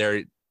deal, but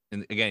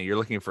and again, you're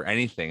looking for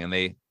anything, and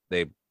they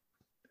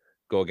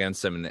go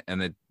against them,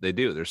 and they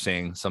do. They're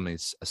saying something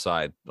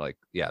aside, like,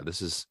 yeah,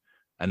 this is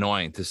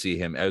annoying to see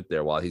him out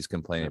there while he's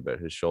complaining about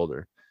his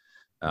shoulder.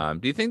 Do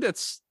you think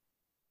that's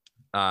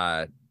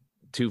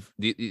do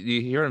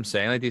you hear him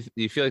saying, like, do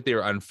you feel like they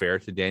were unfair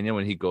to Daniel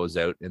when he goes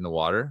out in the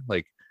water?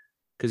 Like,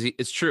 because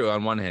it's true,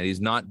 on one hand,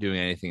 he's not doing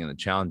anything in the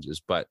challenges,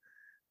 but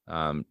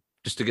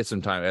just to get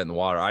some time out in the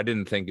water, I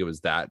didn't think it was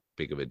that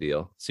big of a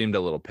deal. It seemed a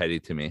little petty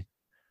to me.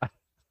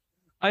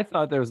 I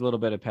thought there was a little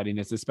bit of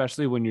pettiness,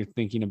 especially when you're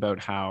thinking about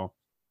how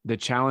the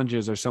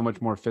challenges are so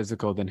much more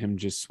physical than him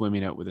just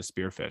swimming out with a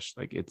spearfish.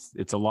 Like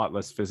it's a lot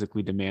less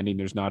physically demanding.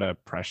 There's not a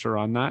pressure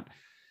on that.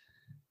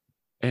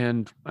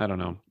 And I don't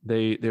know,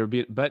 they would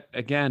be, but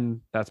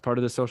again, that's part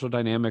of the social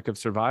dynamic of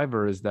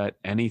Survivor, is that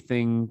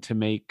anything to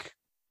make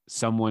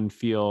someone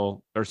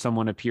feel or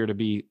someone appear to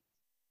be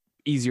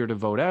easier to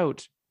vote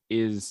out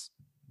is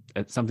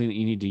something that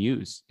you need to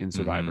use in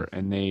Survivor. Mm-hmm.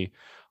 And they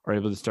are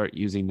able to start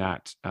using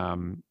that.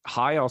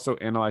 Hai also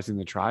analyzing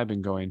the tribe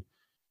and going,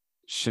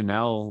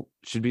 Chanel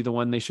should be the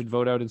one they should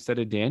vote out instead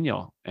of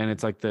Daniel. And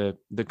it's like the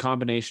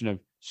combination of,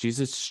 she's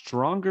a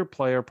stronger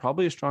player,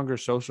 probably a stronger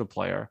social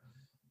player,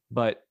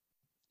 but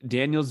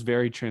Daniel's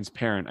very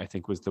transparent, I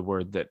think was the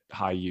word that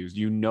Hai used.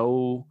 You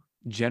know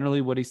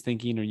generally what he's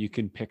thinking, or you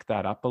can pick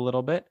that up a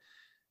little bit.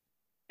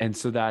 And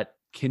so that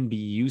can be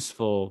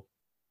useful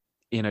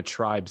in a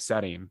tribe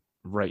setting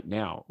right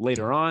now.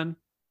 Later on,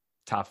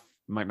 tough,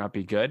 might not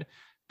be good,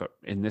 but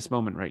in this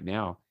moment right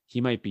now, he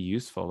might be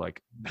useful.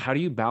 Like, how do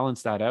you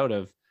balance that out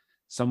of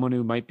someone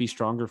who might be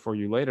stronger for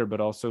you later,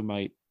 but also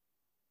might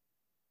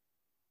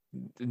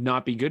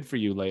not be good for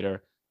you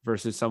later,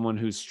 versus someone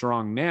who's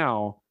strong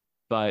now,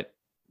 but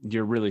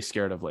you're really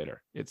scared of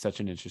later? It's such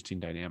an interesting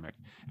dynamic.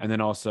 And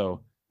then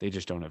also, they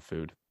just don't have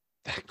food,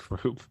 that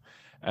group,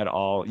 at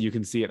all. You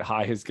can see it.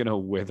 Hai is going to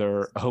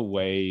wither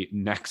away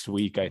next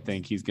week. I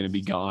think he's going to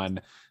be gone.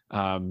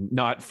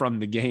 Not from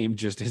the game,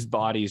 just his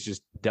body is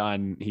just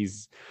done. He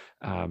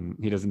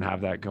doesn't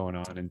have that going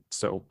on. And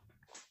so,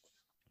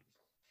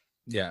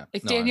 yeah,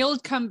 if Daniel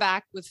had come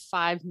back with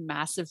 5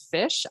 massive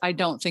fish, I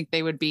don't think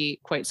they would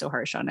be quite so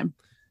harsh on him.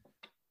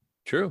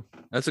 True.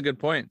 That's a good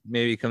point.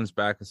 Maybe he comes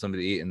back with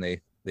somebody to eat and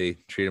they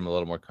treat him a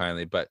little more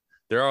kindly, but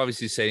they're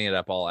obviously setting it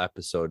up all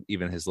episode,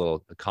 even his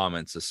little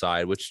comments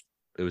aside, which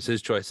it was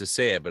his choice to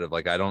say it, but if,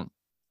 like, I don't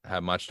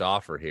have much to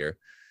offer here,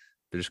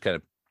 they're just kind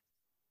of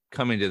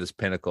coming to this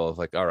pinnacle of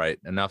like, all right,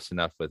 enough's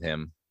enough with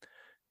him.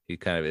 He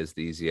kind of is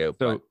the easy out.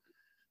 So,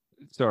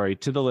 sorry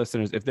to the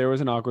listeners, if there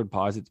was an awkward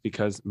pause, it's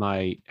because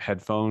my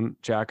headphone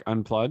jack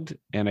unplugged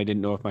and I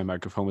didn't know if my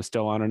microphone was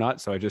still on or not.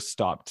 So I just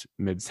stopped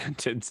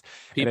mid-sentence.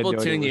 People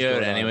tune you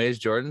out anyways,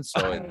 Jordan.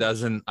 So it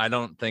doesn't, I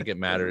don't think it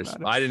matters.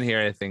 I didn't hear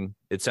anything.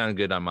 It sounded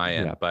good on my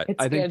end, but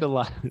I think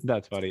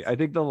that's funny. I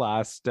think the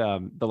last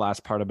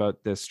part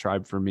about this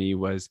tribe for me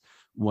was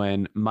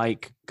when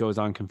Mike goes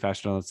on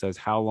confessional and says,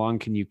 how long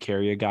can you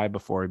carry a guy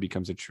before he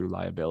becomes a true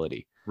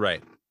liability?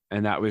 Right.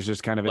 And that was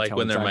just kind of like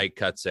when their mic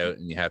cuts out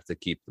and you have to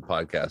keep the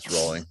podcast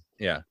rolling.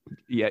 Yeah.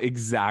 Yeah,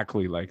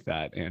 exactly like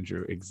that,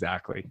 Andrew.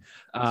 Exactly.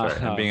 Sorry,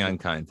 I'm being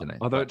unkind tonight.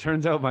 Although it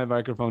turns out my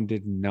microphone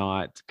did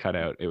not cut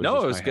out. It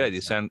was good.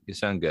 You sound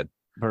good.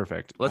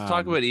 Perfect. Let's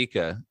talk about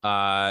Ika.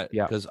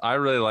 Because I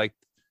really like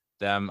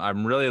them.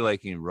 I'm really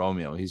liking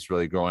Romeo. He's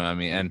really growing on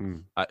me.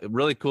 And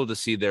really cool to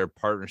see their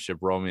partnership,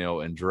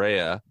 Romeo and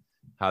Drea,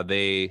 how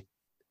they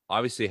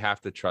obviously have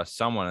to trust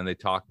someone, and they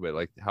talk about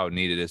like how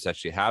neat it is to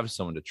actually have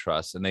someone to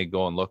trust, and they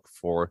go and look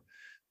for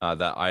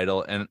that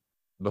idol. And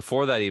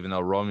before that, even though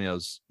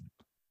Romeo's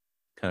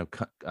kind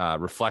of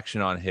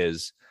reflection on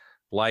his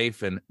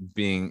life and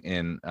being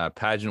in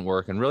pageant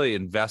work and really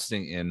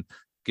investing in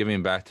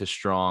giving back to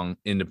strong,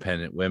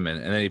 independent women.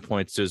 And then he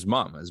points to his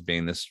mom as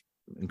being this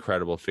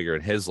incredible figure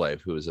in his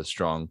life, who is a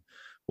strong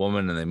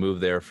woman. And they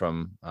moved there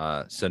from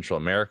Central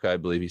America, I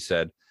believe he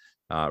said.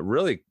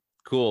 Really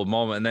cool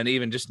moment. And then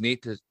even just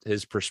neat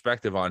his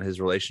perspective on his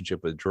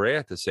relationship with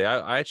Drea, to say,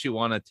 I actually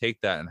want to take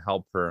that and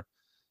help her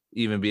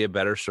even be a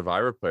better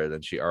Survivor player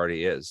than she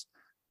already is.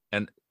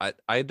 And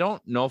I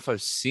don't know if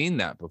I've seen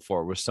that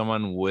before with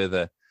someone with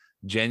a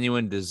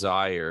genuine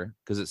desire,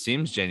 because it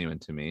seems genuine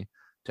to me,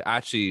 to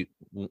actually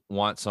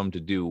want someone to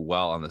do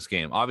well on this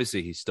game.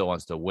 Obviously, he still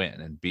wants to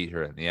win and beat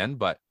her in the end,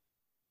 but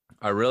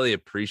I really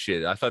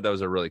appreciate it. I thought that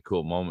was a really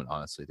cool moment,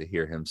 honestly, to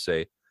hear him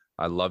say,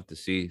 I'd love to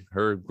see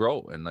her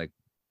grow.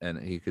 And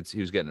he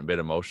was getting a bit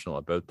emotional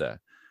about that.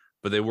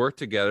 But they work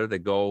together. They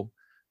go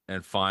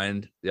and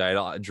find the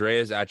idol.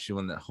 Drea is actually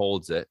one that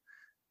holds it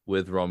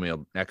with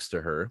Romeo next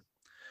to her,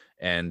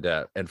 and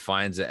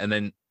finds it. And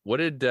then what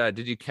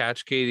did you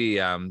catch,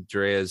 Katie?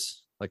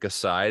 Drea's like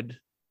aside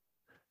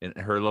in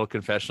her little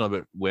confessional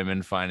about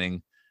women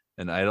finding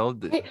an idol.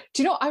 Hey,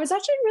 do you know, I was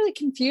actually really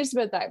confused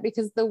about that,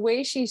 because the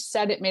way she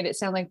said it made it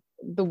sound like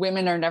the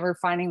women are never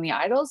finding the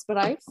idols, but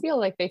I feel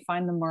like they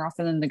find them more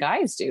often than the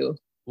guys do.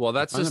 Well,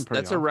 that's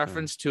a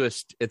reference to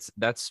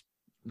that's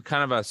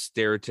kind of a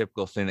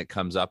stereotypical thing that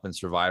comes up in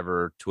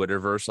Survivor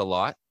Twitterverse a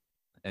lot,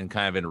 and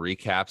kind of in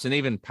recaps and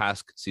even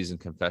past season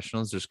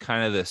confessionals. There's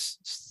kind of this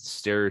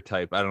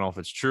stereotype, I don't know if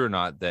it's true or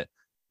not, that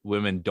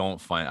women don't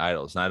find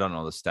idols, and I don't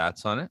know the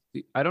stats on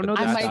it. I don't know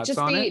the I might stats just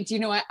on be, it. do you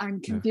know what?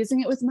 I'm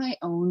confusing it with my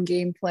own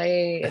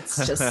gameplay. It's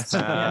just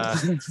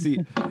See,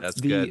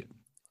 That's good.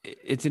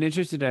 It's an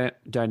interesting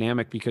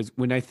dynamic, because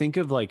when I think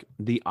of like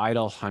the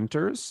idol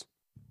hunters,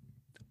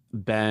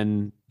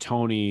 Ben,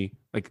 Tony,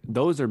 like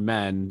those are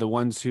men, the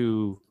ones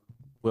who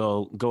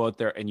will go out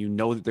there and you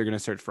know that they're going to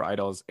search for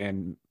idols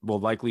and will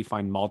likely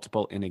find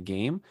multiple in a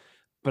game.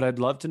 But I'd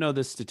love to know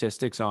the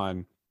statistics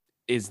on,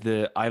 is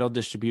the idol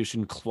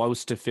distribution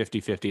close to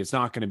 50-50? It's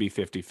not going to be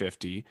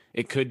 50-50.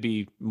 It could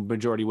be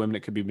majority women.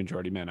 It could be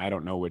majority men. I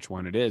don't know which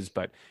one it is,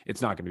 but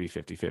it's not going to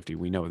be 50-50.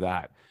 We know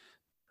that.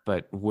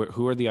 But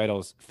who are the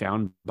idols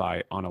found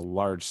by on a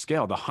large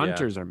scale? The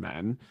hunters are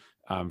men,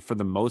 for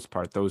the most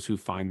part, those who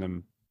find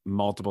them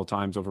multiple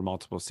times over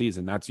multiple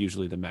seasons. That's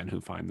usually the men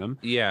who find them.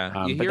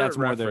 Yeah. But that's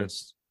more their,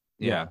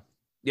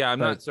 I'm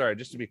not, sorry,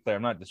 just to be clear,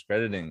 I'm not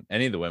discrediting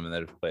any of the women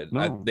that have played.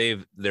 No.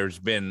 There's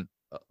been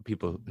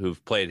people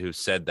who've played who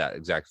said that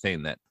exact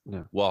thing, that,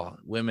 well,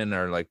 women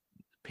are like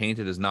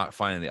painted as not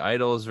finding the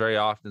idols very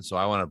often. So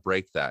I want to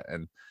break that.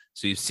 And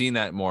so you've seen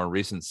that more in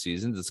recent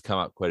seasons. It's come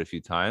up quite a few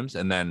times.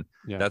 And then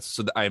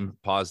I'm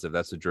positive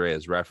that's what Drea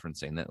is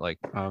referencing, that like,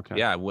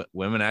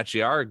 women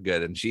actually are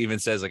good. And she even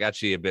says like,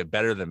 actually a bit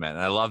better than men.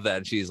 And I love that.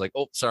 And she's like,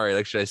 oh, sorry,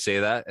 like, should I say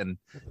that? And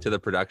to the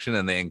production,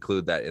 and they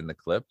include that in the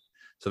clip.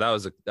 So that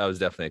was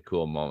definitely a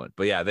cool moment.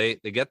 But yeah, they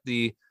get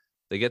the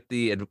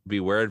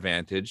beware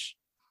advantage.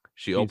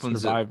 She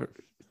opens Survivor.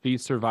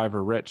 She's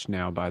Survivor rich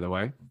now, by the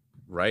way.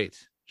 Right.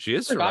 She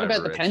is. Forgot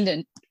about rich. The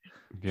pendant.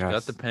 She's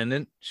got the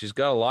pendant. She's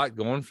got a lot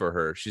going for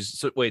her.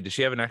 Wait, does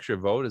she have an extra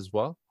vote as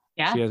well?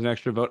 Yeah. She has an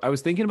extra vote. I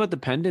was thinking about the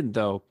pendant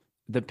though.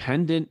 The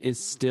pendant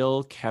is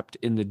still kept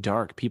in the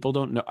dark. People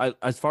don't know.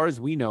 As far as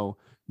we know,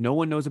 no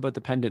one knows about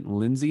the pendant.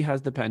 Lindsay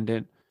has the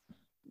pendant.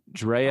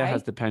 Drea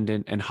has the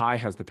pendant, and Hai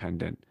has the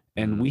pendant.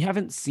 And we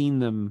haven't seen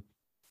them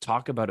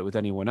talk about it with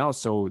anyone else.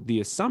 So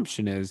the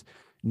assumption is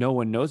no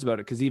one knows about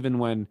it, because even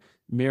when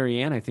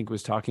Marianne, I think,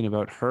 was talking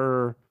about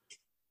her,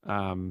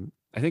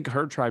 I think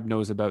her tribe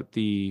knows about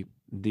the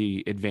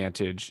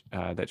advantage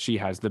that she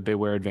has, the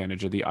beware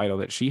advantage, or the idol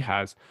that she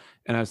has.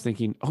 And I was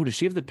thinking, oh, does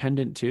she have the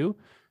pendant too?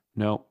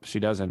 No, she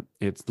doesn't.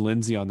 It's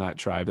Lindsay on that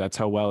tribe. That's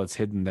how well it's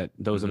hidden, that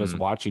those of us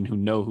watching who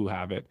know who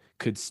have it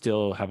could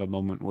still have a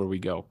moment where we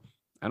go,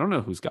 I don't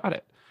know who's got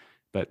it,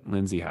 but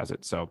Lindsay has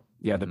it. So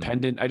yeah, the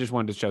pendant, I just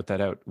wanted to shout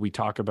that out. We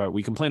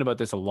complain about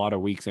this a lot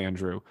of weeks,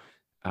 Andrew,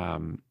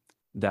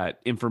 that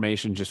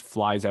information just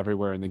flies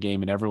everywhere in the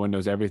game and everyone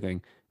knows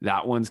everything.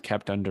 That one's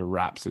kept under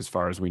wraps as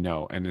far as we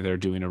know. And they're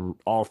doing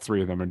all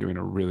three of them are doing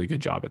a really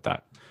good job at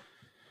that.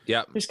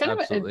 Yeah. There's kind of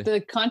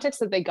the context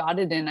that they got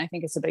it in, I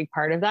think, is a big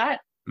part of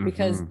that,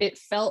 because it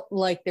felt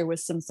like there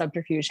was some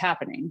subterfuge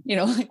happening,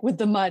 like with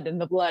the mud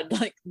and the blood,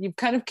 like you've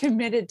kind of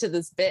committed to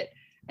this bit.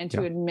 And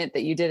to admit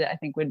that you did it, I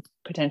think, would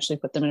potentially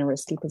put them in a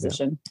risky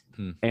position.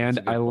 Yeah.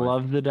 And I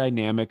love the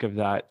dynamic of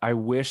that. I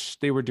wish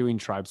they were doing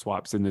tribe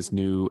swaps in this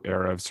new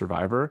era of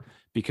Survivor,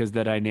 because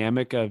the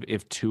dynamic of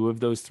if two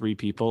of those three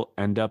people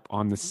end up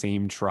on the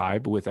same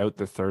tribe without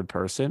the third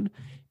person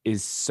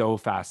is so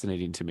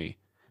fascinating to me,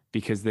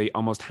 because they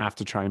almost have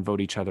to try and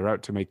vote each other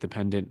out to make the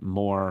pendant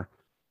more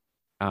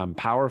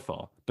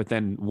powerful. But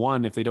then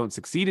if they don't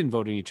succeed in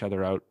voting each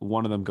other out,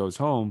 one of them goes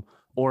home,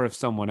 or if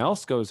someone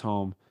else goes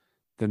home,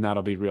 then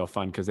that'll be real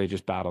fun, because they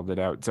just battled it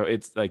out. So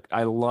it's like,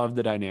 I love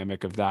the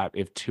dynamic of that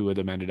if two of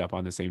them ended up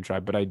on the same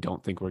tribe, but I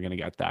don't think we're going to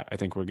get that. I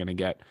think we're going to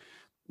get,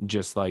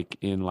 just like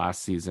in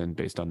last season,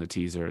 based on the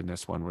teaser, in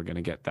this one, we're going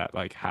to get that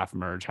like half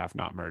merge, half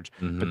not merge.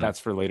 But that's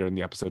for later in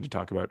the episode to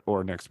talk about,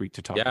 or next week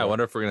to talk about. Yeah, I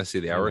wonder if we're going to see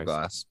the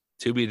hourglass.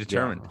 To be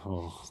determined.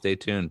 Stay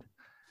tuned.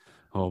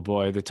 Oh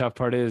boy, the tough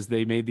part is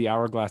they made the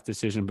hourglass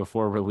decision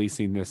before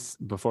releasing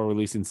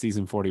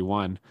season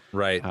 41.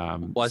 Right.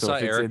 Well,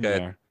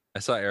 I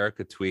saw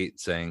Erica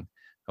tweet saying,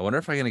 I wonder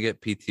if I'm going to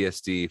get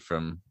PTSD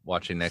from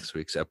watching next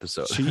week's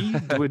episode. She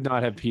would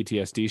not have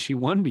PTSD. She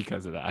won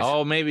because of that.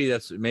 Oh, maybe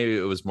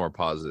it was more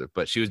positive,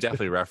 but she was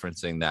definitely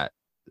referencing that.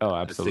 Oh,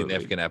 absolutely.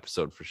 Significant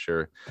episode for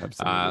sure.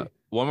 Absolutely.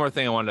 One more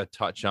thing I wanted to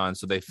touch on.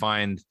 So they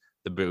find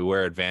the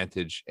Beware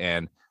advantage,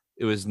 and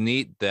it was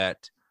neat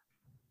that,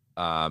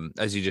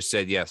 as you just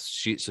said, yes,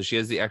 she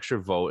has the extra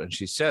vote, and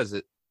she says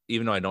that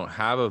even though I don't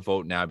have a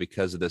vote now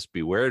because of this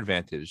Beware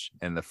advantage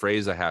and the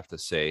phrase I have to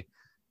say,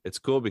 it's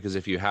cool because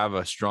if you have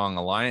a strong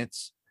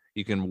alliance,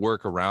 you can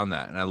work around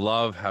that. And I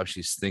love how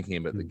she's thinking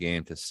about the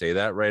game to say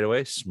that right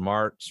away.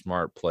 Smart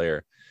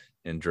player.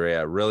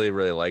 Andrea, really,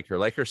 really like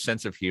her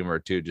sense of humor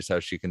too, just how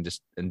she can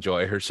just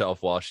enjoy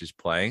herself while she's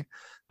playing.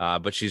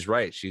 But she's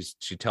right. She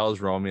tells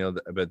Romeo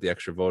about the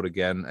extra vote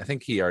again. I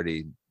think he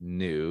already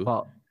knew.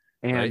 Well,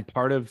 and right?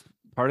 part of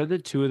the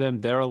two of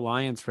them, their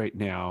alliance right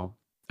now,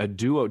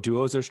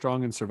 duos are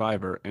strong in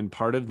Survivor, and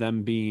part of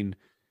them being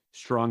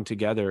strong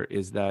together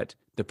is that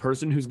the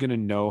person who's going to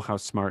know how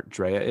smart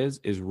Drea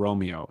is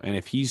Romeo. And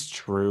if he's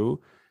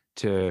true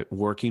to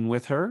working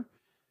with her,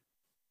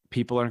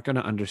 people aren't going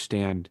to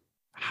understand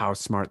how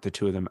smart the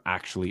two of them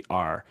actually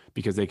are,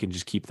 because they can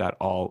just keep that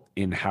all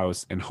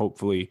in-house and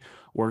hopefully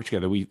work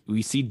together.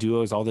 We see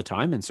duos all the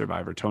time in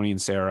Survivor. Tony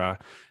and Sarah,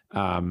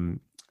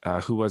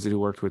 who was it who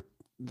worked with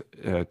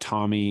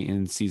Tommy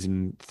in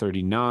season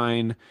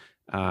 39,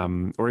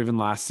 or even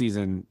last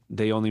season,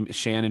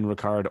 Shan and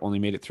Ricard only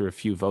made it through a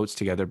few votes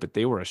together, but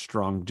they were a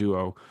strong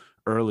duo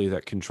early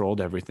that controlled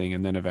everything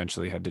and then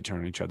eventually had to turn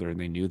on each other, and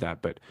they knew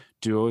that. But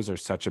duos are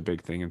such a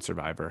big thing in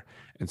Survivor,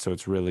 and so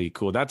it's really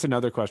cool. That's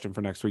another question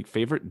for next week.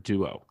 Favorite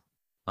duo?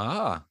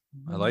 I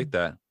like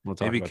that.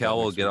 Maybe Kel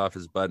will get off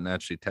his butt and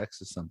actually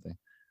text us something.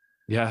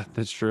 Yeah,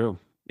 that's true.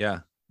 Yeah,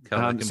 Kel,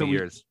 that can be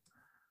yours.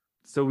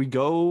 So we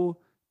go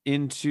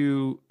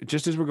into,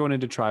 just as we're going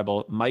into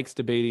tribal, Mike's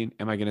debating,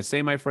 am I going to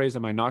say my phrase?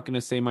 Am I not going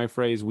to say my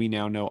phrase? We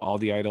now know all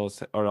the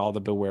idols or all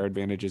the Beware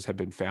advantages have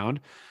been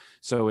found.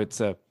 So it's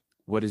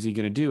what is he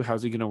going to do?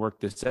 How's he going to work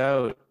this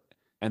out?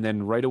 And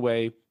then right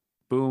away,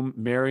 boom,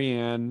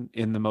 Marianne,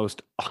 in the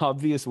most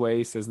obvious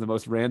way, says the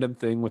most random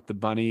thing with the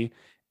bunny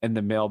and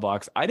the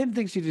mailbox. I didn't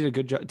think she did a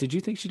good job. Did you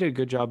think she did a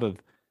good job of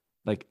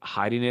like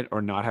hiding it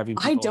or not having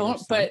people? I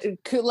don't, but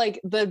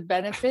like the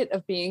benefit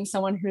of being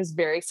someone who's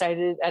very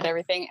excited at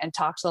everything and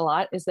talks a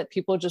lot is that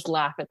people just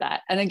laugh at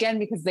that. And again,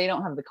 because they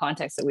don't have the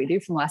context that we do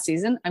from last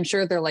season, I'm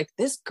sure they're like,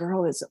 this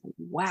girl is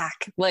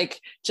whack. Like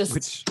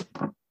just,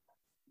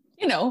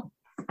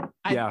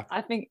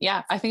 I think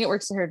it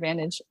works to her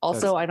advantage.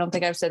 Also, I don't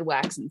think I've said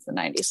whack since the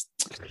 90s.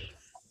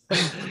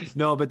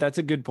 No, but that's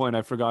a good point.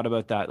 I forgot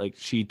about that. Like,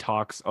 she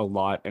talks a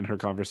lot and her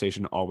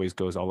conversation always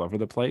goes all over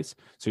the place.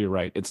 So you're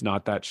right. It's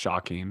not that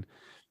shocking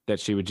that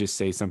she would just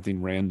say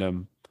something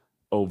random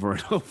over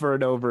and over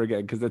and over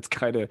again, because that's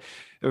kind of,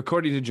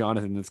 according to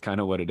Jonathan, that's kind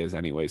of what it is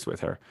anyways with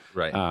her.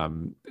 Right.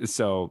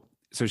 So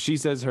she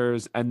says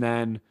hers, and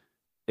then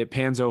it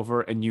pans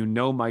over, and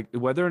Mike,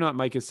 whether or not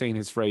Mike is saying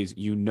his phrase,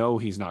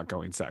 he's not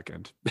going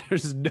second.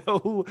 There's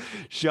no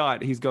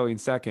shot he's going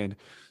second.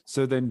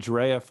 So then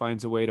Drea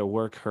finds a way to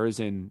work hers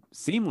in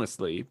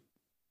seamlessly,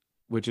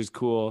 which is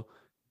cool.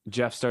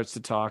 Jeff starts to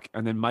talk,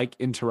 and then Mike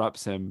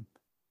interrupts him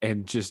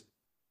and just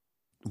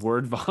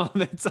word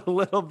vomits a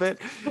little bit,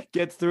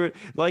 gets through it.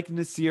 Like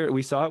Naseer,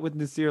 we saw it with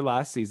Naseer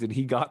last season.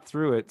 He got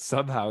through it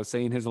somehow,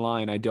 saying his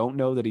line. I don't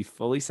know that he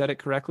fully said it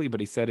correctly, but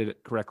he said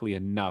it correctly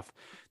enough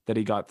that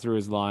he got through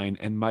his line.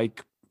 And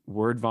Mike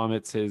word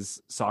vomits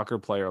his soccer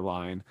player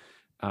line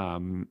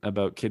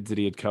about kids that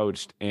he had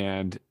coached.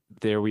 And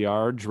there we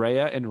are.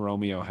 Drea and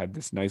Romeo had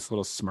this nice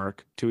little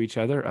smirk to each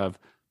other of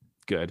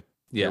good.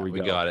 Yeah, we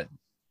got it.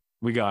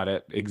 We got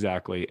it.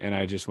 Exactly. And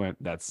I just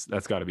went, that's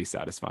got to be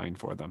satisfying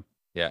for them.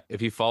 Yeah.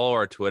 If you follow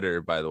our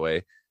Twitter, by the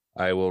way,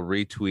 I will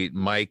retweet.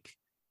 Mike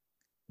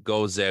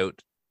goes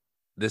out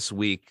this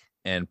week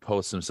and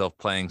posts himself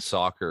playing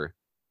soccer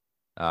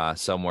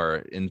somewhere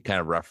in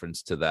kind of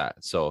reference to that.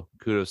 So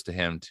kudos to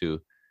him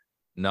to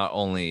not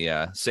only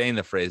saying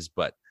the phrase,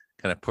 but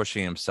kind of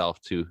pushing himself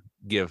to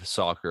give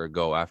soccer a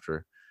go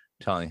after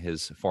telling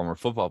his former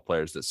football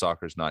players that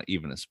soccer is not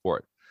even a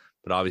sport.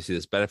 But obviously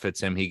this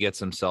benefits him. He gets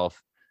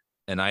himself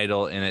an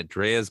idol in it.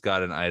 Drea's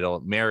got an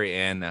idol.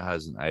 Marianne now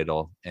has an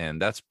idol.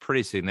 And that's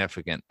pretty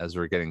significant as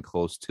we're getting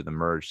close to the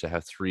merge to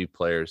have 3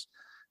 players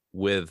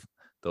with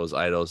those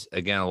idols.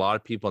 Again, a lot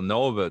of people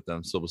know about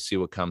them, so we'll see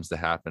what comes to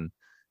happen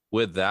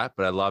with that,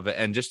 but I love it.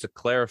 And just to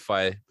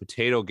clarify,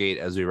 Potato Gate,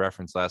 as we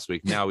referenced last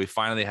week, now we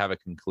finally have a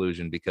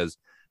conclusion, because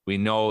we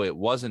know it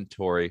wasn't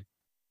Tori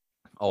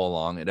all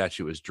along. It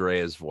actually was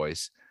Drea's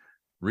voice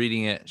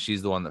reading it.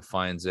 She's the one that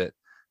finds it.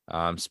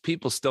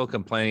 People still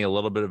complaining a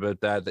little bit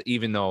about that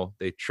even though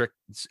it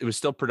was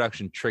still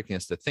production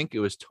trickiness to think it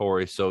was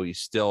Tori, so you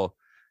still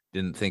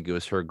didn't think it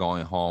was her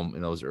going home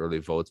in those early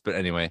votes. But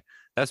anyway,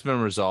 that's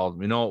been resolved.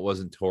 We know it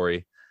wasn't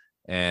Tori,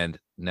 and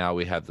now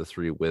we have the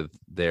 3 with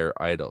their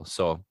idol.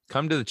 So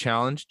come to the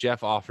challenge.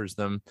 Jeff offers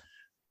them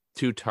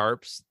 2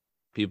 tarps.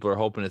 People are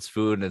hoping it's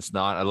food, and it's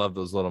not. I love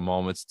those little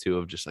moments too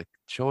of just like,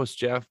 show us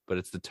Jeff, but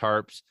it's the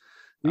tarps.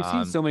 We've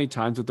seen so many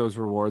times with those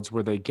rewards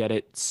where they get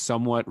it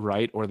somewhat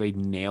right or they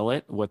nail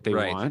it. What they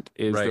want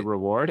is the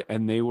reward.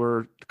 And they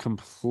were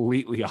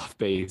completely off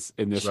base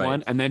in this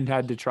one, and then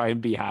had to try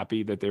and be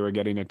happy that they were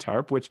getting a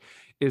tarp, which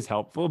is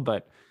helpful.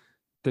 But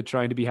the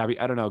trying to be happy,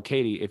 I don't know,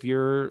 Katie, if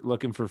you're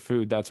looking for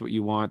food, that's what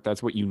you want.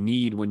 That's what you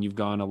need when you've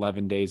gone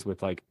 11 days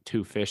with like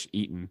 2 fish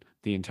eaten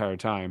the entire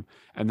time.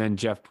 And then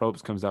Jeff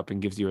Probst comes up and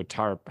gives you a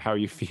tarp. How are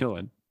you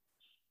feeling?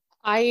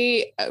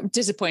 I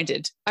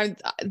disappointed.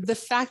 The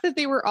fact that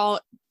they were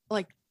all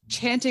like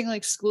chanting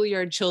like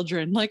schoolyard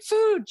children, like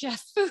food,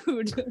 Jeff,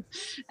 food.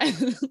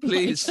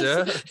 Please,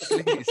 sir,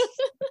 please.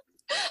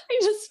 I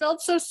just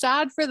felt so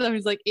sad for them.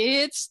 He's like,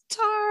 it's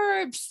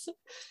tarps.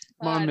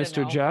 Come on,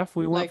 Mr. Jeff,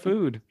 we want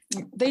food.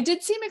 They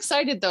did seem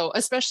excited though,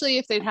 especially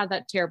if they'd had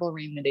that terrible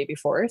rain the day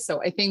before.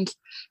 So I think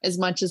as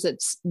much as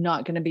it's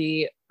not going to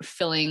be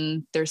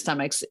filling their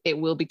stomachs, it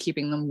will be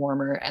keeping them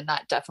warmer. And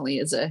that definitely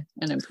is an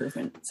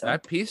improvement. So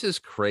that piece is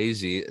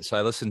crazy. So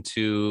I listened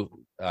to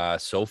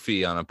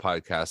Sophie on a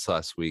podcast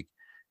last week,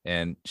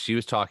 and she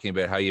was talking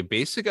about how you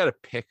basically got to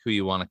pick who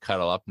you want to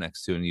cuddle up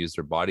next to and use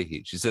their body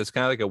heat. She said it's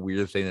kind of like a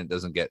weird thing that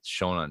doesn't get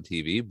shown on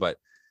TV, but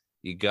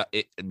you got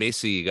it.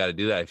 Basically, you got to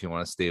do that if you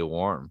want to stay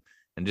warm.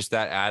 And just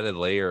that added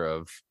layer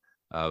of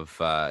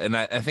and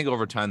I think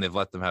over time they've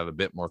let them have a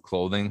bit more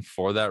clothing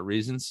for that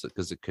reason,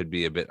 because it could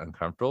be a bit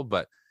uncomfortable.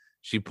 But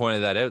she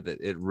pointed that out, that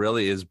it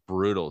really is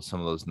brutal some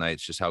of those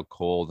nights, just how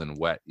cold and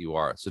wet you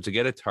are. So to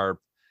get a tarp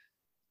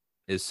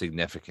is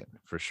significant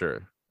for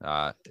sure.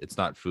 It's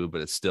not food,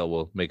 but it still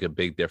will make a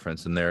big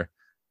difference in their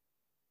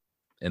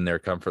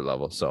comfort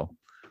level. So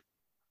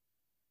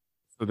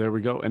there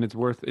we go, and it's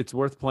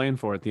worth playing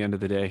for at the end of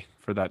the day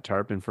for that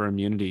tarp and for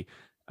immunity.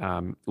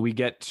 We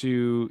get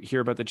to hear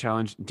about the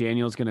challenge.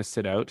 Daniel's going to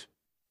sit out.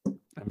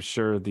 I'm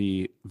sure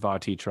the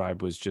Vati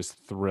tribe was just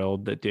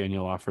thrilled that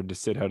Daniel offered to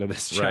sit out of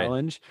this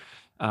challenge.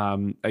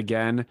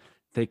 Again,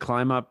 they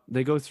climb up,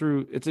 they go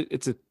through,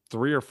 it's a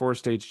 3 or 4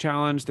 stage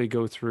challenge. They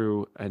go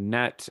through a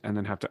net and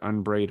then have to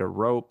unbraid a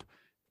rope,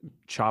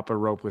 chop a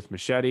rope with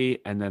machete,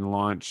 and then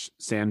launch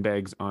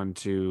sandbags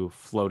onto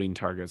floating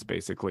targets,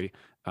 basically.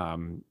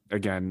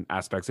 Again,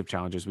 aspects of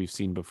challenges we've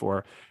seen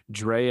before.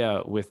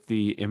 Drea with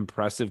the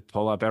impressive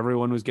pull-up.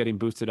 Everyone was getting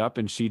boosted up,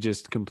 and she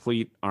just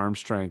complete arm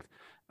strength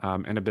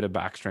and a bit of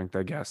back strength,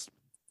 I guess,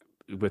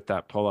 with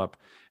that pull-up.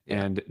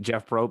 Yeah. And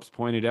Jeff Probst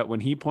pointed out, when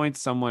he points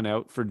someone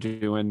out for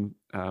doing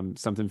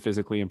something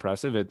physically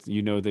impressive, it's,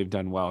 they've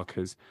done well,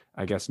 because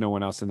I guess no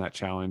one else in that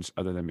challenge,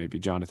 other than maybe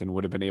Jonathan,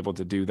 would have been able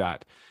to do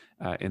that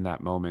in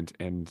that moment.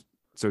 And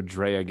so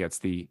Drea gets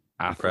the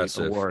athlete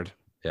award.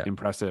 Yeah.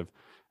 Impressive.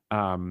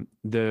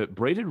 The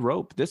braided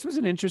rope, this was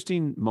an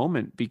interesting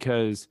moment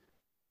because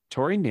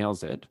Tori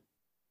nails it.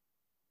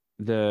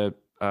 The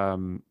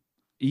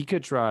Ika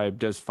tribe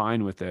does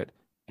fine with it,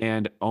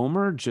 and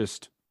Omer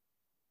just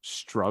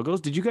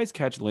struggles. Did you guys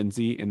catch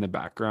Lindsay in the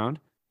background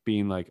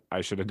being like, I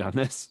should have done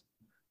this?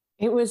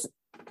 It was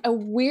a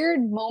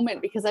weird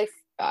moment because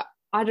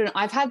I don't know.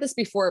 I've had this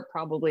before,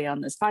 probably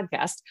on this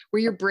podcast,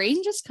 where your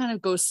brain just kind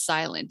of goes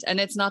silent. And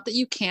it's not that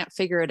you can't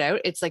figure it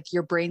out. It's like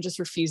your brain just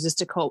refuses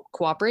to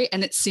cooperate.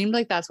 And it seemed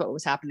like that's what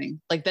was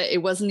happening. Like that,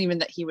 it wasn't even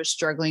that he was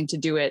struggling to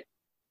do it.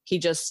 He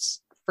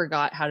just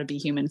forgot how to be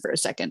human for a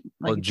second.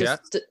 Like, well,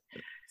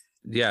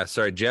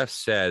 Jeff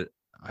said,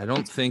 I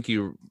don't think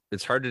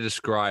it's hard to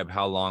describe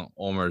how long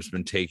Omer's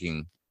been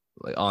taking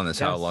on this,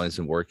 how long he's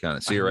been working on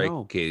it. So you're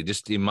right, Katie.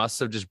 He must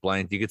have just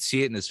blanked. You could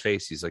see it in his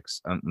face. He's like,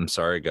 I'm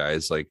sorry,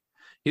 guys. Like,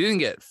 he didn't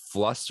get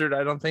flustered,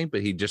 I don't think,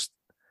 but he just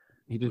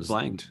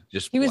blanked.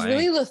 He was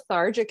really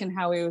lethargic in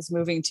how he was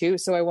moving too.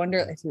 So I wonder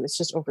if he was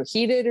just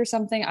overheated or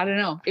something. I don't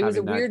know. It was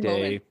a weird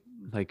moment.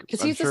 Like,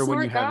 because he's a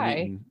smart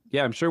guy.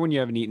 I'm sure when you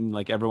haven't eaten,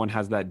 like, everyone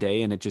has that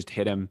day, and it just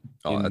hit him.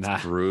 Oh,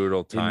 that's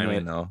brutal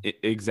timing, though.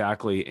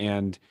 Exactly.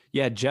 And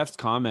yeah, Jeff's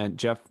comment.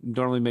 Jeff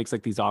normally makes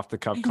like these off the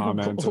cuff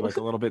comments, or like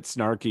a little bit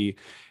snarky,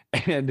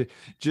 and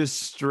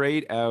just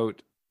straight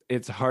out,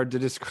 it's hard to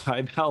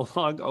describe how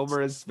long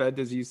Omer has spent,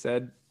 as you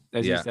said,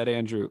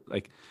 Andrew.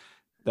 Like,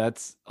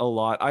 that's a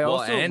lot.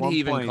 He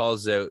even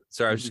calls out.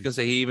 Sorry, I was just gonna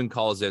say, he even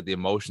calls out the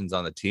emotions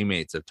on the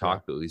teammates of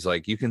Taco. He's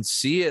like, you can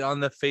see it on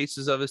the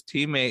faces of his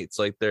teammates,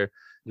 like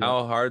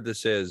how hard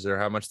this is, or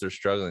how much they're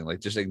struggling.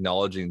 Like, just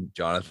acknowledging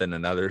Jonathan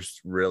and others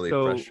really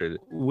frustrated.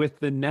 With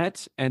the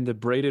net and the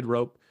braided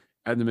rope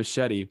and the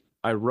machete,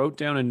 I wrote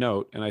down a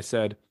note and I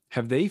said,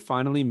 have they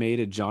finally made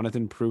a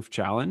Jonathan proof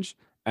challenge?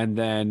 And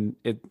then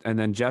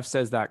Jeff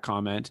says that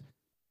comment,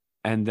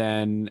 and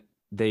then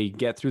they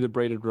get through the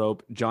braided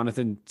rope.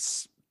 Jonathan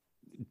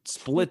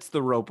splits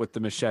the rope with the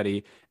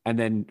machete, and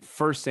then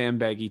first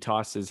sandbag he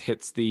tosses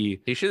hits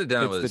the. He should have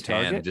done it with his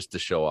hand just to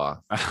show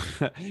off.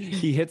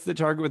 He hits the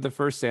target with the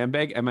first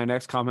sandbag, and my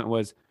next comment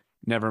was,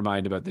 never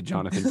mind about the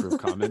Jonathan proof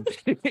comment.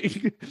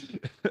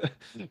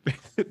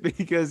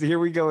 Because here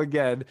we go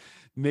again,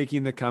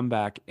 making the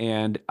comeback.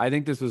 And I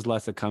think this was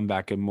less a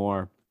comeback and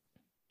more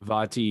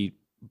Vati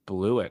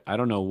blew it. I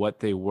don't know what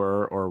they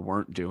were or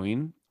weren't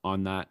doing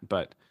on that,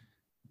 but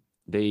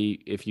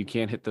if you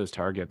can't hit those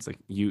targets, like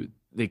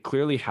they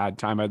clearly had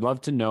time. I'd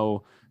love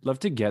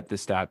to get the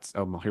stats.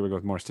 Oh, here we go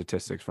with more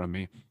statistics from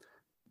me.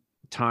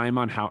 Time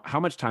on how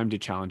much time do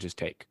challenges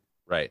take?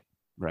 Right.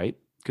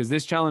 Because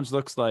this challenge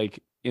looks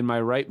like, in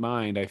my right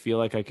mind, I feel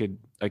like I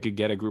could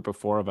get a group of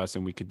 4 of us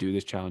and we could do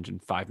this challenge in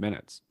 5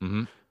 minutes.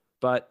 Mm-hmm.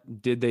 But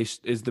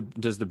does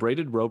the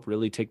braided rope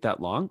really take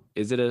that long?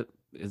 Is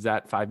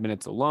that 5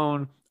 minutes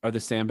alone? Are the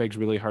sandbags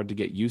really hard to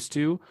get used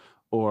to,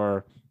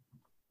 or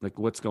like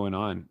what's going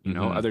on? You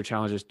know, other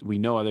challenges, we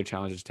know other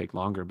challenges take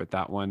longer, but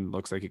that one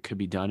looks like it could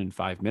be done in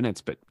 5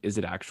 minutes. But is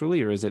it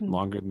actually, or is it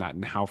longer than that?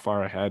 And how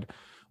far ahead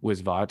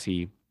was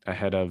Vati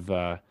ahead of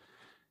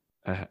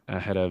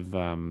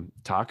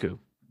Taku?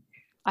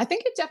 I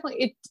think it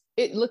definitely,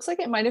 it looks like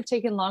it might have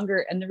taken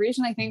longer. And the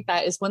reason I think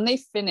that is when they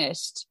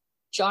finished,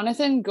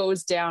 Jonathan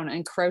goes down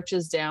and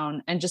crouches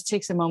down and just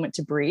takes a moment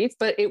to breathe.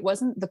 But it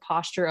wasn't the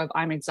posture of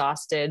I'm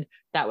exhausted.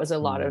 That was a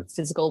lot of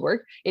physical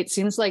work. It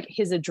seems like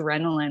his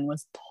adrenaline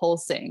was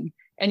pulsing.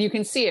 And you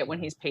can see it when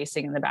he's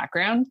pacing in the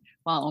background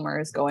while Omar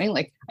is going.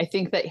 Like, I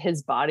think that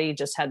his body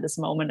just had this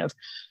moment of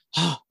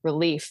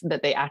relief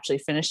that they actually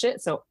finished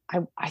it. So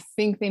I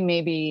think they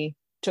maybe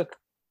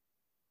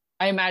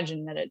I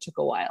imagine that it took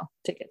a while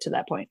to get to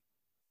that point.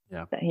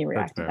 Yeah, that he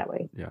reacted that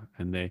way. Yeah,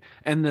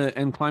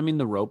 and climbing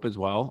the rope as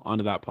well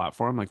onto that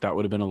platform, like that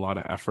would have been a lot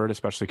of effort,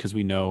 especially because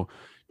we know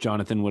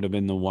Jonathan would have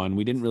been the one.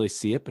 We didn't really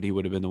see it, but he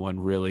would have been the one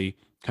really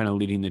kind of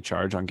leading the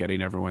charge on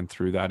getting everyone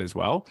through that as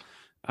well.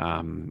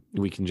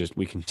 We can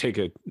take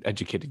an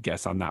educated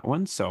guess on that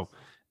one. So,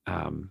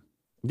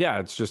 yeah,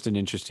 it's just an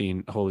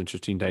interesting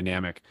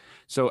dynamic.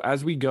 So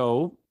as we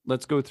go,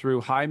 let's go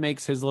through. Hai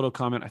makes his little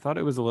comment. I thought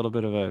it was a little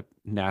bit of a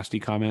nasty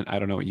comment. I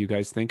don't know what you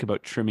guys think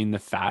about trimming the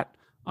fat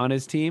on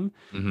his team.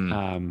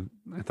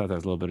 I thought that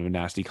was a little bit of a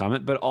nasty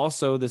comment, but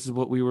also this is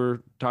what we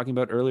were talking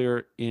about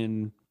earlier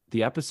in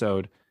the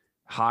episode.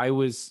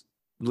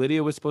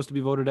 Lydia was supposed to be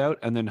voted out,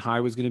 and then Hai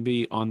was going to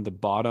be on the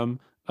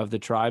bottom of the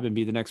tribe and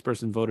be the next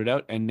person voted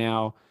out. And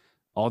now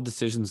all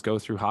decisions go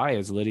through Hai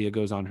as Lydia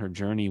goes on her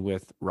journey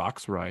with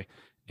Roxroy,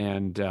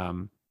 and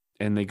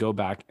they go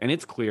back, and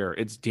it's clear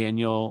it's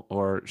Daniel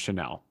or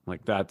Chanel.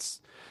 Like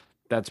that's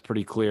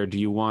pretty clear. Do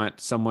you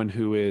want someone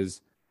who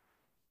is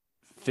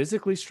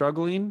physically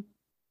struggling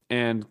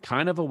and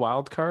kind of a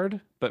wild card,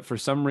 but for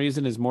some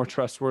reason is more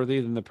trustworthy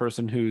than the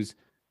person who's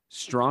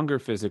stronger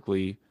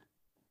physically,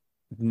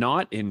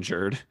 not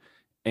injured,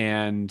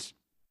 and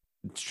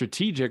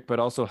strategic, but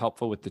also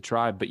helpful with the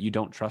tribe, but you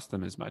don't trust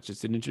them as much?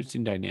 It's an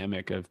interesting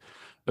dynamic of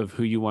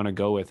who you want to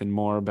go with, and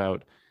more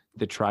about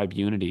the tribe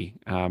unity.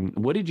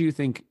 What did you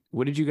think?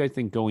 What did you guys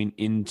think going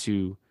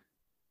into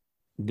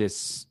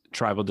this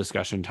tribal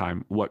discussion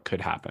time? What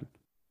could happen?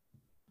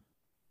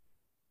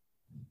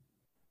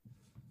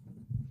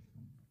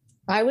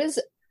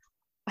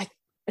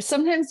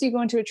 Sometimes you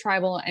go into a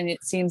tribal and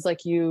it seems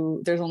like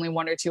there's only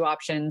 1 or 2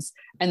 options,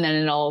 and then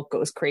it all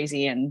goes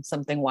crazy and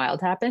something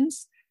wild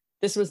happens.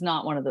 This was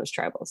not one of those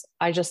tribals.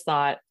 I just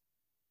thought,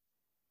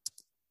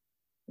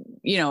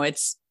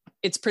 it's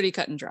pretty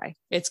cut and dry.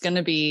 It's going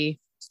to be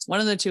one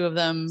of the 2 of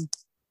them.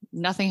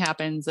 Nothing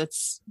happens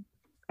that's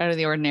out of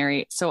the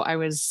ordinary. So I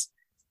was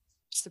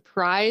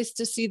surprised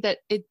to see that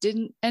it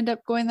didn't end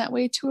up going that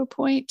way to a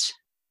point.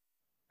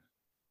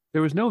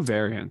 There was no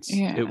variance.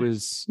 Yeah. It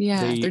was,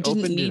 there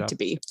didn't need to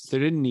be. There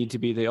didn't need to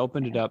be. They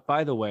opened it up.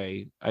 By the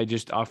way, I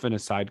just often a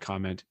side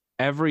comment.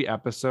 Every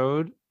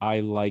episode,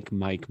 I like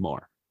Mike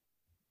more.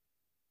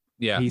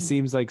 Yeah. He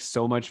seems like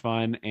so much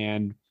fun,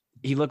 and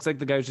he looks like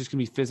the guy who's just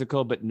gonna be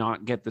physical, but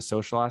not get the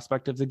social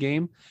aspect of the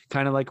game.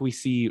 Kind of like we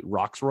see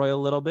Roxroy a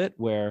little bit,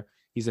 where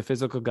he's a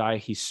physical guy.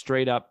 He's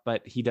straight up,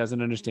 but he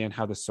doesn't understand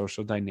how the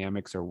social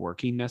dynamics are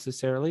working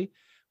necessarily.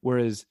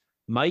 Whereas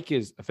Mike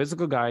is a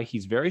physical guy.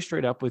 He's very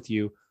straight up with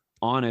you,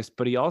 honest,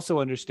 but he also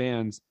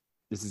understands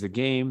this is a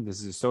game.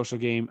 This is a social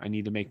game. I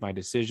need to make my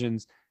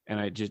decisions.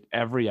 And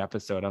every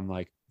episode, I'm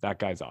like, that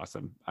guy's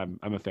awesome. I'm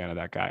a fan of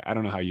that guy. I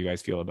don't know how you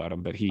guys feel about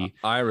him, but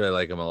I really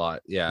like him a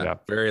lot. Yeah.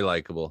 Very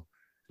likable.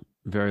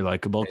 Very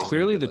likable.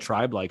 Clearly the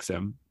tribe likes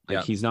him.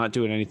 Like he's not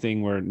doing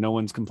anything where no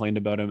one's complained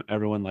about him.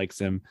 Everyone likes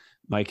him.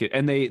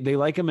 And they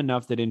like him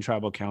enough that in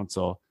tribal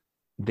council,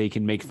 they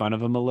can make fun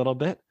of him a little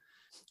bit.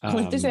 What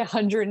did they say?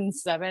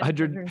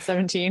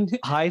 117.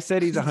 Hai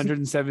said he's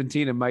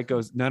 117, and Mike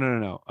goes,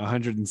 no,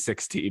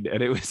 116.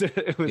 And it was a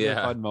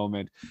fun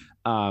moment.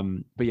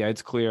 But yeah,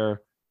 it's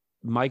clear.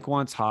 Mike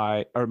wants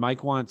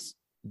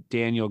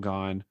Daniel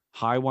gone.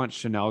 Hai wants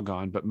Chanel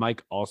gone, but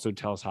Mike also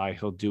tells Hai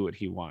he'll do what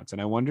he wants.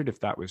 And I wondered if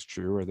that was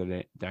true, or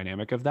the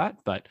dynamic of that.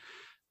 But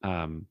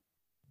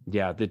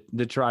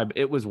the tribe,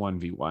 it was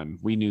 1v1.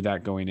 We knew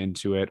that going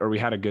into it, or we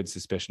had a good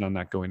suspicion on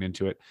that going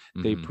into it.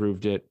 They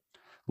proved it.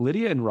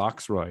 Lydia and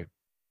Roxroy,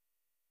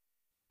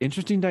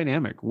 interesting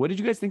dynamic. What did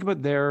you guys think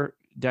about their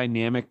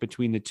dynamic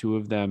between the 2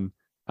 of them,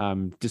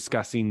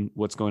 discussing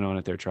what's going on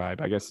at their tribe?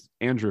 I guess,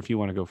 Andrew, if you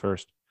want to go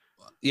first.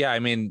 Yeah, I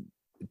mean,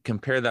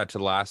 compare that to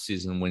last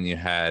season when you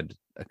had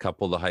a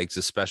couple of the hikes,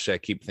 especially I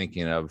keep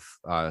thinking of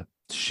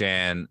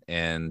Shan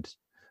and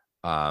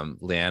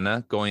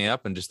Liana going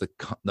up, and just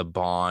the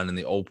bond and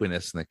the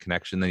openness and the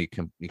connection. Then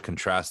you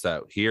contrast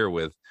that here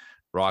with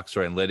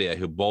Rocksroy and Lydia,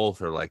 who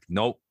both are like,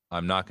 nope,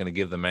 I'm not going to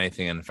give them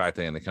anything. And in fact,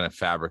 I'm going to kind of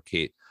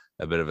fabricate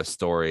a bit of a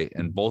story.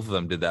 And both of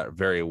them did that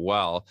very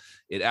well.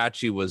 It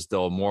actually was,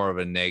 though, more of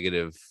a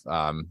negative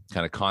kind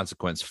of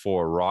consequence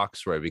for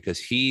Rocksroy, because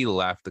he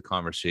left the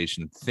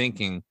conversation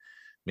thinking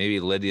maybe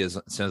Lydia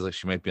sounds like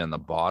she might be on the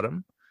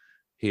bottom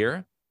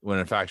here, when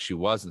in fact she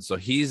wasn't. So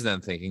he's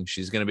then thinking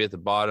she's going to be at the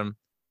bottom,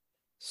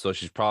 so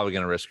she's probably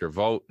going to risk her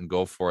vote and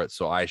go for it.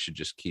 So I should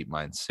just keep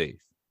mine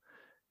safe.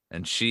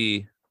 And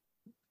she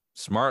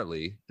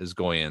smartly is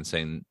going in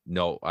saying,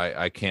 no,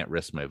 I can't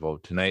risk my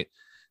vote tonight.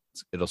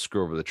 It'll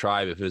screw over the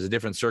tribe. If it was a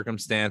different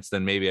circumstance,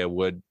 then maybe I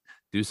would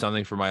do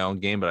something for my own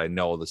game, but I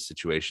know the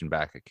situation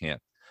back, I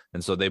can't.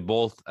 And so they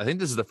both, I think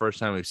this is the first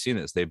time we've seen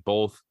this, they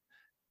both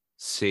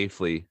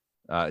safely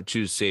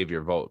choose save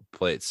your vote,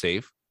 play it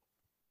safe,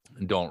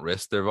 and don't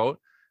risk their vote.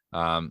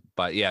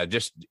 But yeah,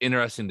 just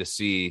interesting to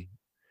see,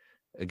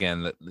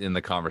 again, in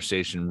the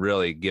conversation,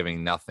 really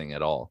giving nothing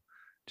at all,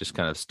 just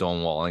kind of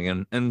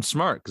stonewalling, and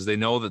smart, because they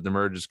know that the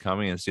merge is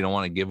coming, and so you don't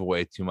want to give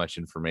away too much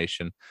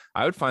information.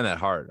 I would find that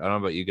hard. I don't know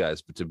about you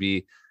guys, but to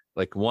be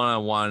like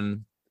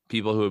one-on-one,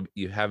 people who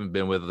you haven't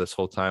been with this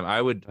whole time,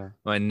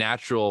 my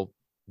natural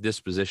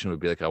disposition would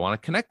be like, I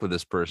want to connect with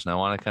this person. I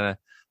want to kind of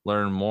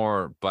learn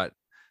more. But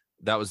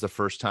that was the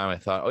first time I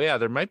thought, oh yeah,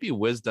 there might be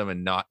wisdom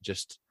in not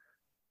just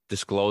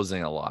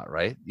disclosing a lot,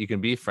 right? You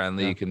can be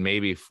friendly, you can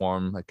maybe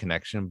form a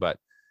connection, but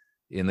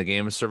in the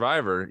game of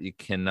Survivor, you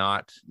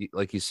cannot,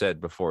 like you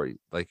said before,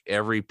 like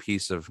every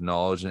piece of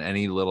knowledge and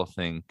any little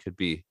thing could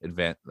be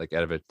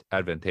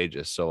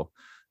advantageous. So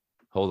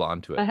hold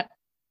on to it.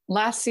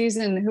 Last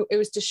season, it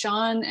was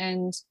Deshaun,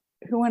 and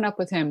who went up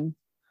with him?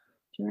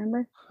 Do you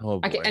remember? Oh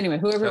boy. Anyway,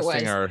 whoever testing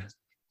it was. our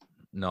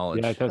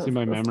knowledge. Yeah, testing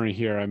my memory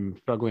here. I'm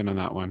struggling on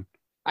that one.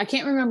 I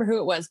can't remember who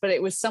it was, but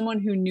it was someone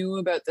who knew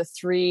about the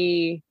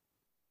three.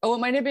 Oh, it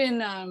might have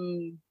been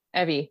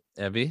Evie.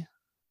 Evie?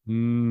 I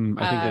think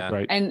that's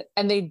right.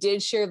 And they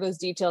did share those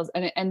details,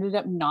 and it ended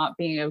up not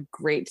being a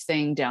great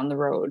thing down the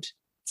road.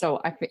 So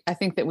I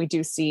think that we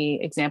do see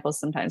examples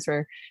sometimes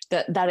where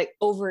that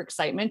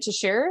overexcitement to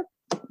share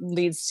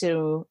leads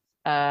to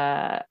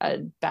a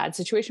bad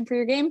situation for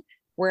your game.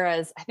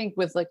 Whereas I think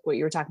with like what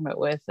you were talking about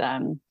with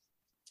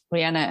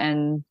Liana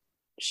and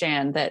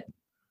Shan, that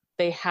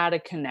they had a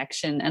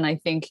connection, and I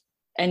think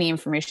any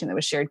information that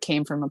was shared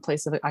came from a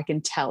place of, I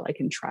can tell, I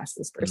can trust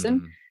this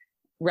person.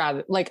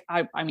 Rather, like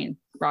I mean,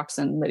 Rox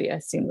and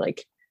Lydia seemed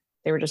like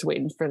they were just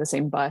waiting for the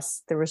same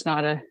bus. There was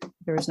not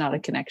a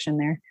connection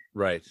there.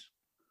 Right.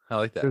 I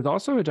like that. There's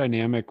also a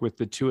dynamic with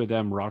the two of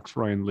them,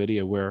 Rocksroy and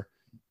Lydia, where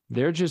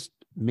they're just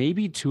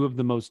maybe two of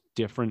the most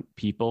different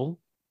people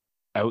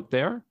out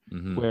there.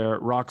 Where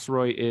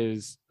Rocksroy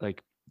is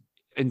like,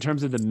 in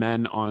terms of the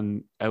men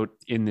out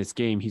in this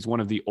game, he's one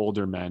of the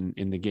older men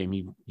in the game.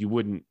 You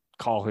wouldn't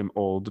call him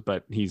old,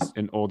 but he's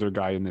an older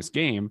guy in this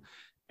game.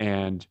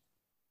 And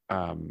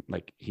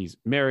like, he's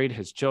married,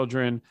 has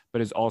children,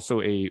 but is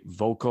also a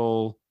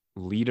vocal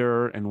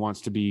leader and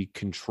wants to be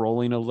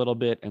controlling a little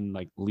bit and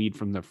like lead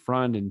from the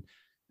front.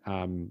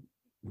 And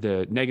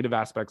the negative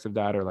aspects of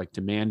that are like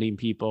demanding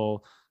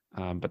people.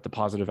 But the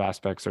positive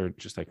aspects are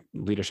just like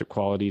leadership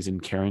qualities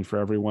and caring for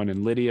everyone.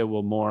 And Lydia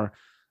will more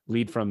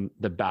lead from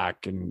the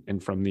back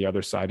and from the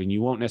other side. And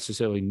you won't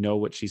necessarily know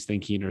what she's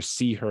thinking or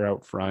see her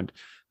out front.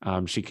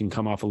 She can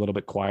come off a little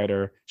bit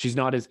quieter. He's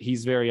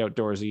very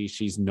outdoorsy.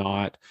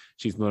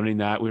 She's learning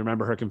that. We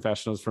remember her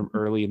confessionals from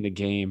early in the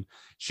game.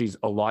 She's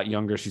a lot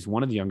younger. She's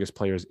one of the youngest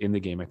players in the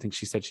game. I think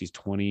she said she's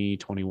 20,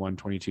 21,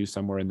 22,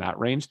 somewhere in that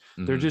range.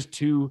 They're just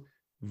two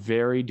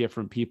very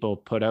different people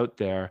put out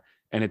there.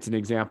 And it's an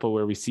example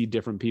where we see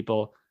different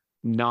people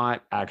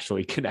not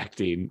actually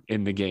connecting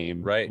in the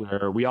game, right?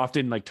 Where we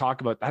often like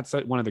talk about, that's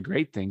one of the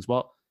great things.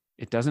 Well,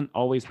 it doesn't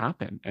always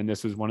happen. And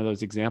this is one of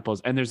those examples.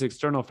 And there's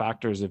external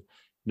factors of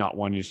not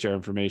wanting to share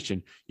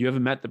information. You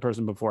haven't met the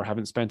person before,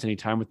 haven't spent any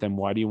time with them.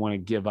 Why do you want to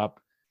give up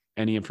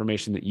any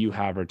information that you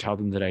have or tell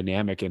them the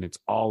dynamic? And it's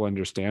all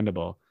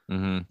understandable.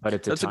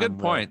 But that's a good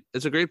point.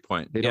 It's a great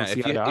point. Yeah, if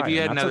you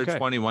had another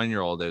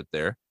 21-year-old out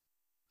there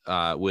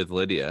with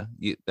Lydia,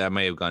 that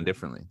may have gone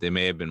differently. They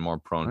may have been more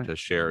prone to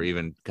share, or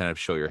even kind of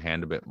show your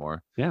hand a bit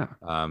more. Yeah.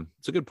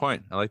 It's a good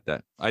point. I like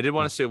that. I did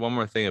want to say one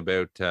more thing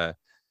about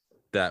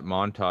that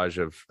montage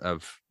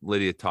of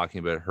Lydia talking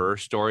about her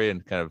story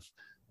and kind of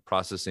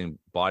processing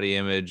body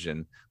image.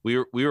 And we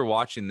were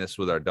watching this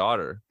with our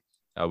daughter.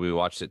 We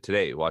watched it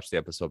today, watched the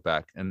episode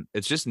back. And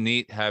it's just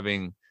neat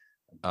having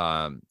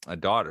a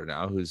daughter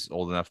now who's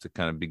old enough to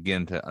kind of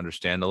begin to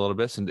understand a little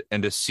bit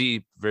and to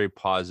see very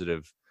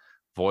positive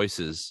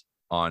voices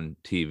on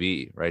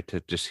TV, right?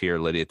 To just hear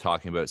Lydia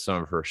talking about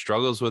some of her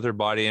struggles with her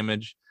body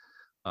image.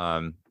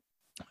 And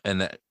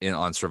that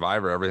on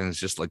Survivor, everything's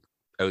just like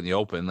out in the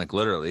open, like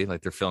literally,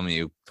 like they're filming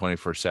you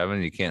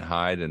 24/7. You can't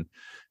hide,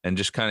 and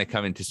just kind of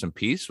coming to some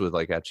peace with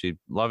like actually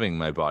loving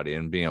my body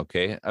and being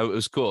okay. It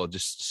was cool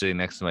just sitting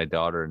next to my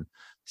daughter and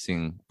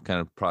seeing, kind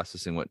of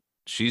processing what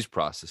she's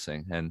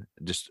processing, and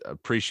just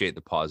appreciate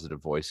the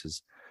positive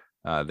voices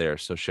there.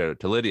 So shout out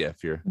to Lydia.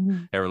 If you're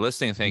ever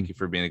listening, thank you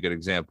for being a good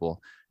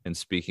example and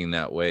speaking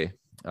that way.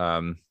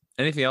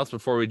 Anything else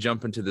before we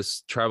jump into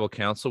this tribal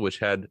council, which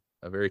had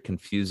a very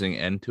confusing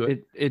end to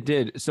it? It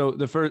did. So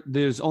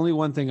there's only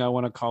one thing I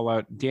want to call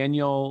out.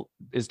 Daniel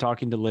is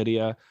talking to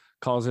Lydia,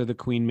 calls her the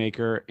Queen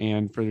Maker.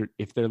 And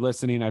if they're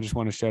listening, I just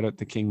want to shout out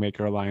the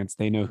Kingmaker Alliance.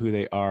 They know who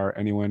they are.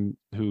 Anyone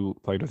who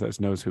played with us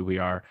knows who we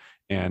are.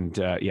 And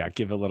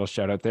give a little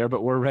shout out there.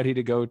 But we're ready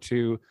to go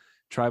to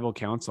Tribal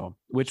Council,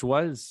 which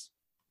was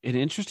an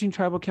interesting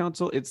Tribal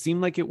Council. It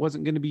seemed like it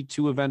wasn't going to be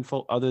too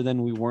eventful, other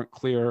than we weren't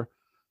clear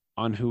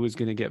on who was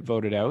going to get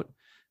voted out.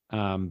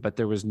 But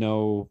there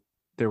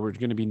were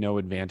going to be no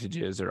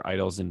advantages or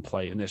idols in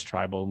play in this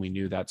tribal, and we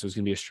knew that. So it was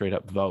going to be a straight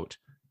up vote.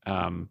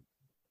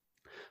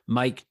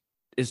 Mike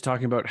is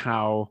talking about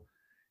how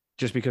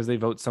just because they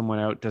vote someone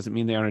out doesn't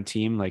mean they are on a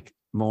team. Like,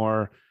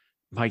 more,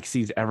 Mike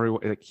sees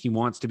everyone, like, he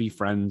wants to be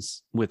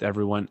friends with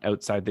everyone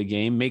outside the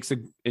game. Makes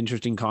an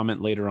interesting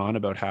comment later on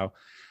about how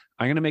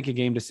I'm going to make a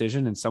game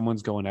decision and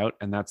someone's going out,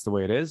 and that's the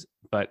way it is.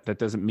 But that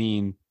doesn't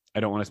mean I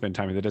don't want to spend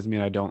time with you. That doesn't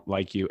mean I don't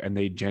like you. And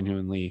they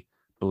genuinely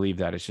believe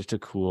that. It's just a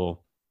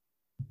cool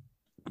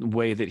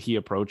way that he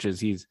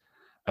approaches. He's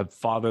a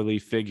fatherly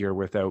figure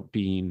without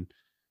being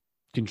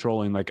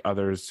controlling like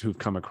others who've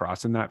come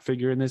across in that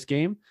figure in this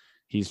game.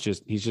 He's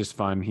just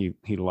fun.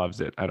 He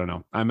loves it. I don't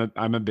know. I'm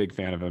a big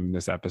fan of him in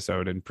this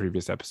episode and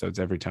previous episodes.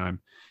 Every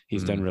time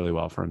he's done really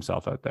well for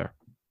himself out there.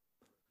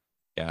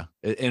 Yeah,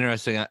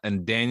 interesting.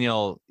 And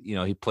Daniel,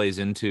 he plays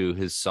into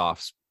his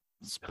soft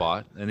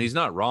spot, and he's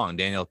not wrong.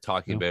 Daniel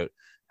talking about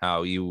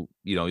how you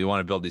want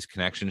to build these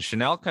connections.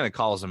 Chanel kind of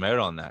calls him out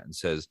on that and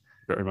says,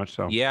 very much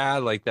so. Yeah,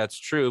 like, that's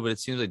true, but it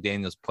seems like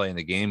Daniel's playing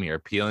the game here,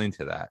 appealing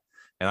to that.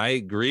 And I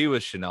agree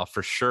with Chanel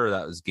for sure.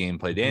 That was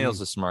gameplay.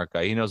 Daniel's a smart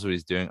guy. He knows what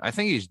he's doing. I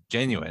think he's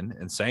genuine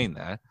in saying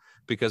that,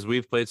 because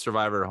we've played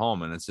Survivor at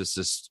home, and it's just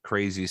this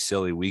crazy,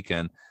 silly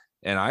weekend.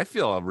 And I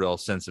feel a real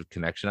sense of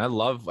connection.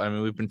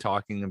 We've been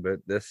talking about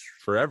this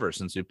forever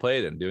since we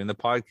played and doing the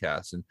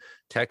podcast and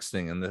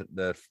texting and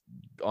the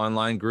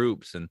online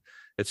groups. And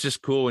it's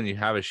just cool when you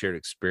have a shared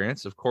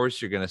experience. Of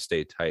course, you're going to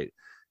stay tight.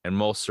 And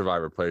most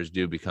Survivor players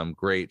do become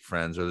great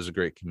friends, or there's a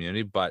great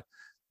community. But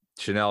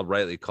Chanel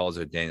rightly calls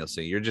it Daniel,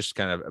 saying you're just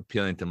kind of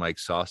appealing to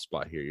Mike's soft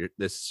spot here. You're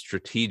this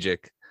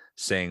strategic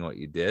saying what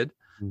you did.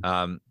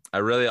 I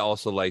really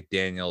also like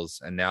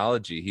Daniel's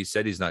analogy. He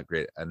said he's not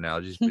great at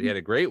analogies, but he had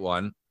a great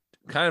one,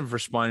 kind of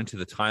responding to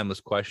the timeless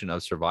question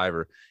of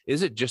Survivor.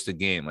 Is it just a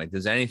game? Like,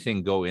 does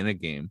anything go in a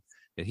game?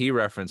 And he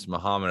referenced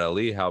Muhammad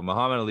Ali, how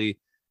Muhammad Ali,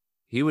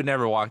 he would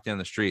never walk down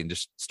the street and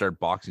just start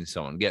boxing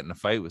someone, get in a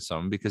fight with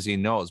someone, because he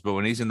knows. But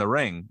when he's in the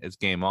ring, it's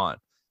game on.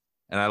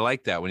 And I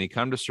like that. When you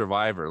come to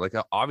Survivor, like,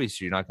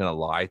 obviously you're not going to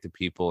lie to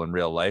people in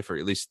real life, or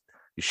at least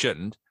you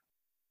shouldn't.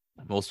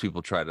 Most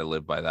people try to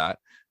live by that.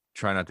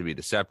 Try not to be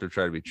deceptive,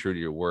 try to be true to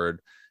your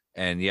word.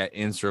 And yet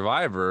in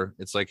Survivor,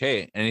 it's like,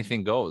 hey,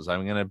 anything goes.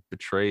 I'm going to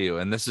betray you.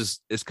 And this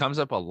comes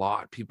up a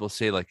lot. People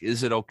say, like,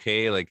 is it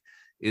okay? Like,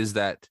 is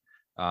that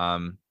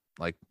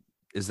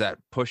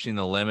pushing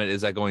the limit?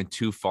 Is that going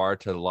too far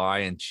to lie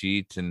and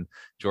cheat? And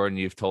Jordan,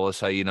 you've told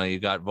us how, you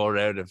got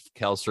voted out of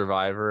Kel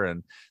Survivor,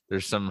 and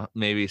there's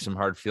maybe some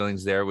hard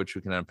feelings there, which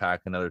we can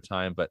unpack another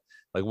time. But,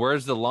 like,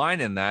 where's the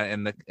line in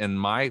that? And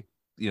my,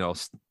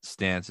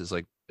 stance is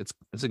like,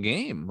 it's a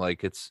game.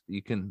 Like,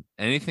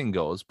 anything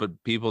goes,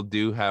 but people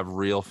do have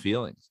real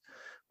feelings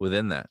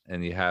within that.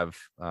 And you have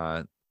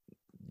the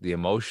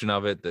emotion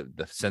of it,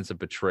 the sense of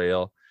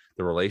betrayal,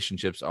 the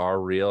relationships are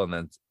real.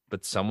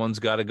 But someone's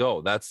got to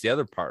go. That's the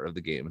other part of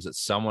the game, is that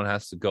someone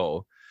has to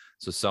go.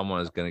 So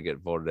someone is going to get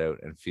voted out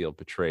and feel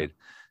betrayed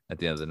at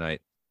the end of the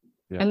night.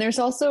 Yeah. And there's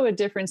also a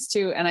difference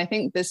too. And I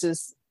think this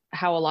is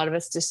how a lot of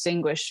us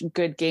distinguish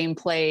good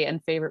gameplay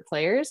and favorite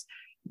players,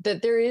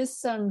 that there is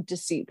some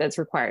deceit that's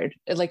required.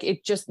 Like,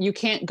 you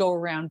can't go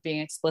around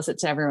being explicit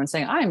to everyone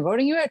saying, I'm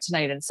voting you out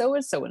tonight, and so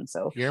is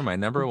so-and-so. You're my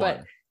number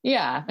one.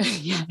 Yeah.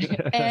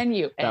 And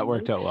you. That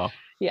worked out well.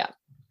 Yeah.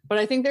 But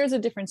I think there's a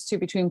difference too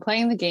between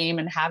playing the game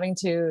and having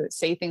to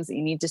say things that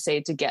you need to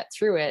say to get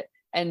through it,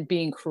 and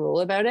being cruel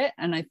about it.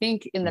 And I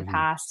think in the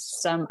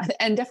past,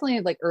 and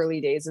definitely like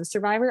early days of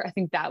Survivor, I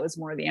think that was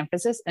more the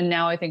emphasis. And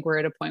now I think we're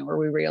at a point where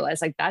we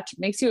realize, like, that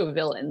makes you a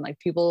villain. Like,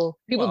 people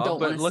don't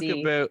want to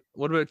see.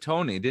 What about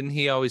Tony? Didn't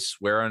he always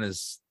swear on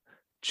his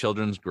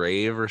children's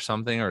grave or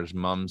something, or his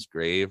mom's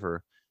grave,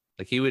 or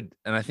like he would?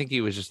 And I think he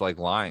was just like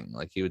lying.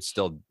 Like, he would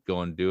still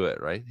go and do it,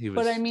 right?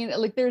 But I mean,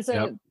 like,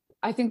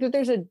 I think that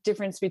there's a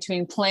difference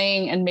between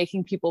playing and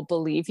making people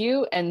believe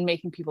you and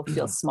making people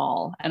feel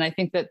small. And I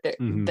think that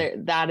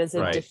that is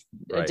a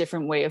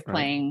different way of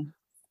playing.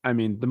 I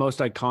mean, the most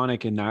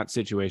iconic in that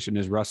situation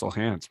is Russell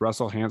Hantz.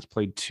 Russell Hantz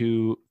played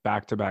 2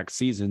 back-to-back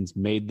seasons,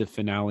 made the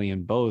finale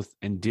in both,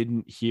 and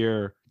didn't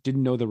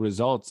know the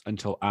results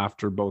until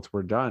after both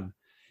were done,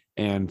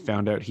 and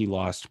found out he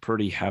lost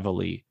pretty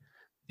heavily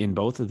in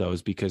both of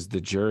those because the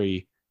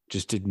jury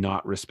just did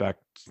not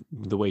respect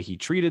the way he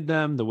treated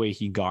them, the way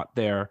he got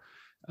there.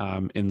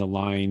 in the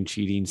line,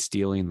 cheating,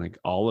 stealing, like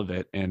all of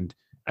it. And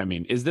I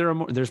mean, is there a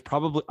more, there's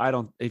probably,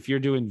 if you're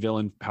doing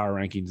villain power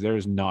rankings,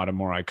 there's not a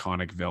more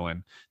iconic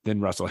villain than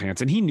Russell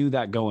Hanson. He knew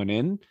that going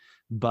in,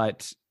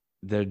 but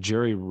the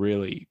jury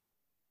really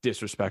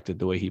disrespected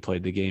the way he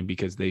played the game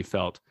because they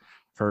felt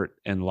hurt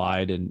and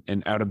lied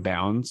and out of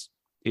bounds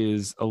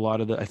is a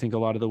lot of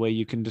the way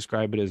you can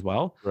describe it as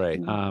well. Right.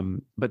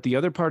 But the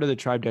other part of the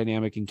tribe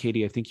dynamic, and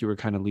Katie, I think you were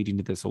kind of leading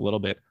to this a little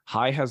bit.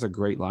 Hai has a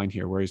great line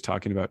here where he's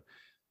talking about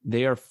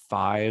they are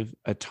 5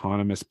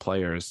 autonomous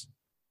players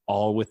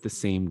all with the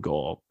same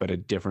goal, but a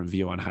different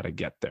view on how to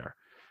get there.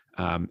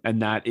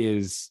 And that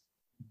is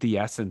the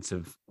essence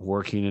of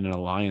working in an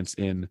alliance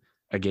in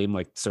a game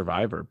like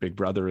Survivor, Big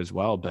Brother as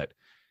well. But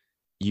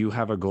you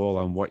have a goal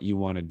on what you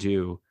want to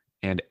do,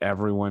 and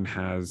everyone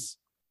has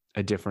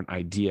a different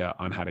idea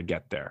on how to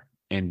get there.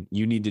 And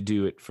you need to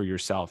do it for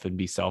yourself and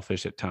be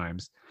selfish at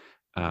times.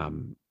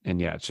 And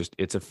yeah,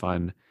 it's a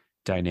fun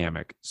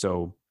dynamic.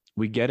 So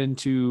we get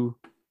into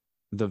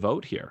the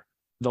vote here.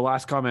 The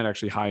last comment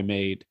actually Hai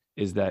made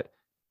is that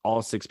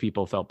all 6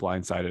 people felt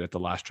blindsided at the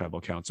last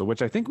tribal council,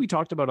 which I think we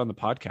talked about on the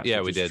podcast.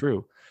 Yeah, we did.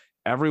 True.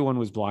 Everyone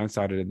was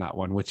blindsided in that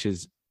one, which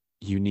is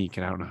unique.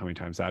 And I don't know how many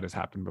times that has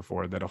happened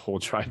before, that a whole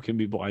tribe can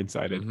be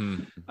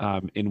blindsided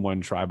in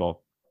one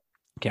tribal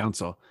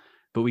council.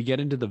 But we get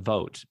into the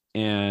vote,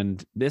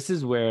 and this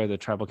is where the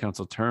tribal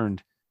council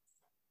turned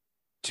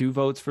 2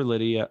 votes for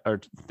Lydia,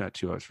 or not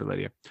 2 votes for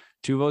Lydia,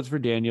 2 votes for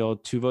Daniel,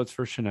 2 votes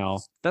for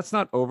Chanel. That's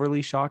not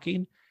overly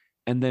shocking.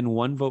 And then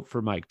 1 vote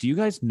for Mike. Do you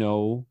guys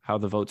know how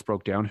the votes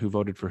broke down? Who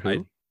voted for who?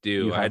 I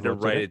do. I had to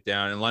write it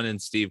down. And London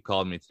Steve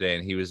called me today,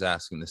 and he was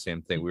asking the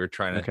same thing. We were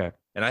trying to, okay.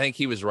 And I think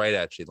he was right,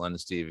 actually, London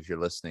Steve, if you're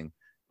listening,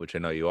 which I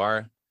know you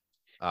are.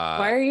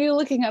 Why are you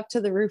looking up to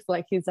the roof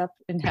like he's up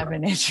in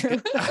heaven, Andrew?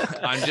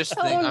 I'm just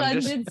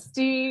London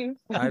Steve.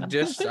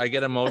 I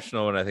get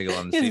emotional when I think of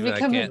London Steve, and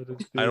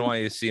I don't want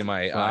you to see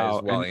my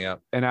eyes welling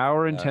up. An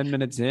hour and 10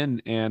 minutes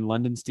in, and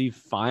London Steve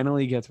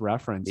finally gets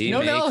referenced.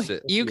 No,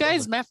 you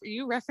guys,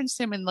 you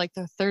referenced him in like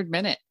the 3rd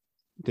minute.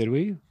 Did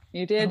we?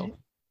 You did. Oh.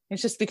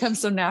 It's just become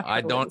so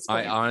natural.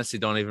 I honestly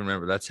don't even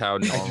remember. That's how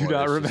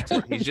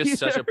normal he's just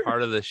such a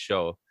part of this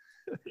show.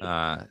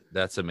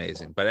 That's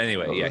amazing. But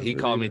anyway, yeah, he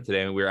called me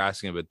today and we were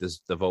asking about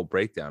the vote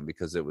breakdown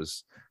because it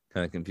was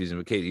kind of confusing.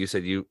 But Kate, you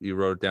said you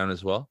wrote it down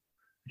as well.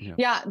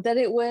 Yeah, that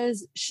it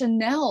was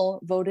Chanel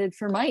voted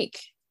for Mike.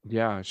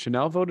 Yeah,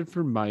 Chanel voted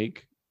for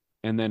Mike,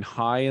 and then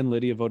Hai and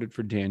Lydia voted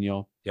for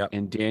Daniel. Yeah,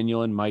 and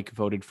Daniel and Mike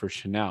voted for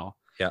Chanel.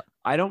 Yeah,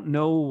 I don't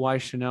know why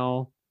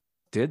Chanel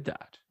did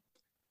that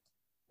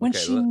when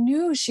she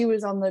knew she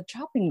was on the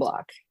chopping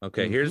block.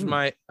 Okay, here's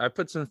I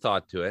put some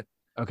thought to it.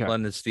 Okay.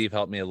 London Steve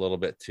helped me a little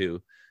bit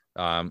too.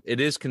 It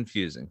is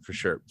confusing for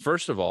sure.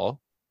 First of all,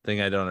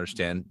 thing I don't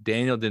understand,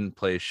 Daniel didn't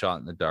play Shot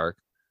in the Dark.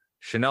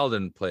 Chanel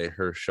didn't play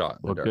her Shot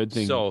in the Dark.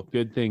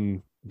 Good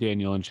thing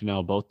Daniel and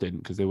Chanel both didn't,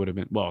 because they would have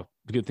been,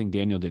 good thing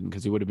Daniel didn't,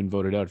 because he would have been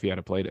voted out if he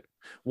had played it.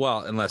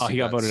 Well, unless he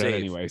got voted out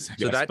anyways.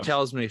 So that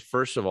tells me,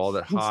 first of all,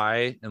 that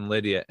Hai and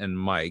Lydia and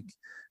Mike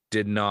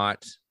did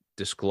not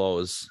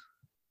disclose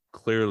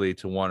clearly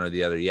to one or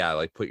the other. Yeah,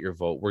 like put your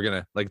vote. We're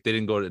gonna, like, they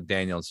didn't go to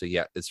Daniel and say,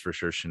 yeah, it's for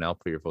sure Chanel,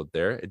 put your vote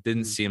there. It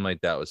didn't seem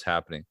like that was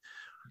happening.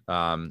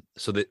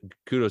 So that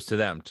kudos to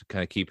them to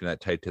kind of keeping that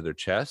tight to their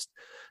chest.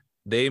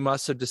 They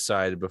must have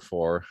decided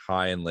before,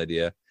 Hai and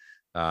Lydia,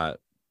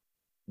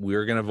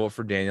 we're gonna vote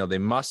for Daniel. They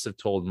must have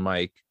told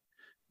Mike,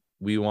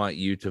 we want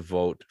you to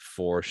vote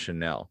for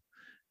Chanel,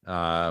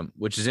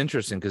 which is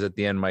interesting because at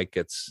the end Mike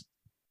gets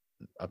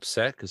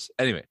upset because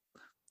anyway,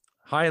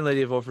 Hai and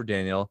Lydia vote for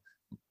Daniel.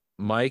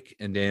 Mike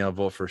and Daniel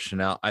vote for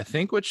Chanel. I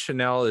think what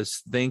Chanel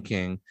is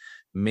thinking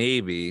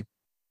maybe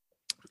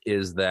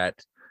is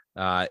that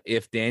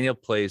if Daniel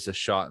plays a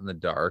Shot in the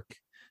Dark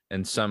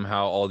and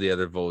somehow all the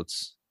other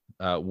votes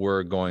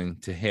were going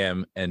to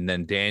him, and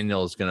then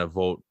Daniel is going to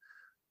vote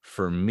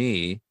for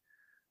me,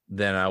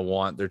 then I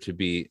want there to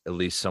be at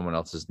least someone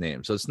else's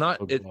name. So it's not,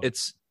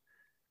 it's,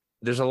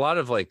 there's a lot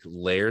of like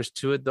layers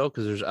to it though,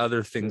 because there's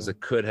other things that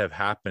could have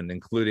happened,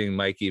 including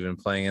Mike even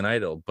playing an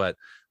idol, but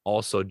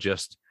also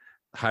just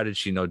how did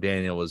she know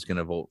Daniel was going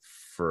to vote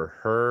for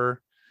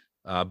her?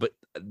 But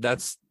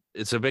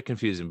it's a bit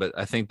confusing, but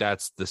I think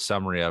that's the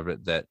summary of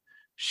it, that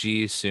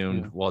she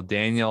assumed, well,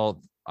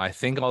 Daniel, I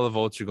think all the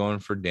votes are going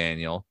for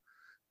Daniel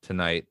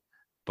tonight,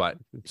 but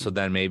so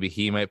then maybe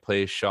he might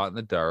play a Shot in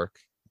the Dark.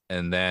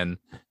 And then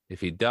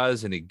if he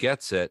does and he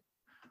gets it,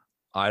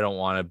 I don't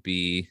want to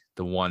be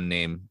the one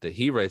name that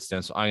he writes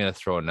down. So I'm going to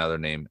throw another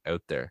name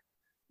out there.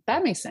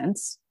 That makes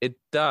sense. It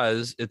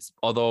does.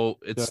 Although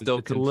it's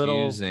still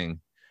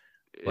confusing.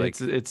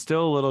 It's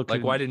still a little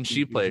like, why didn't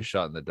she play a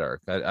Shot in the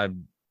Dark? I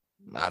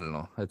don't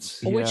know.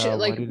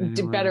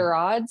 Better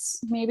odds,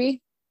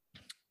 maybe.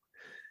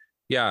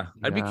 Yeah,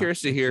 I'd be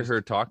curious to hear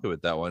her talk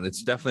about that one.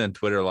 It's definitely on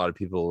Twitter. A lot of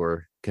people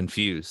were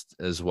confused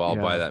as well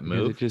by that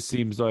move. It just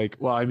seems like,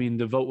 well, I mean,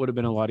 the vote would have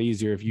been a lot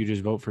easier if you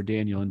just vote for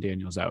Daniel and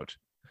Daniel's out.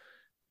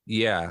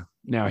 Yeah.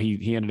 Now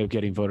he ended up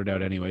getting voted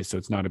out anyway, so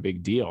it's not a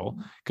big deal,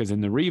 because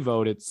in the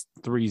revote it's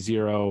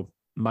 3-0.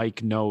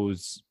 Mike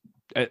knows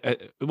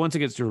once it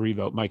gets to a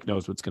revote, Mike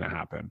knows what's going to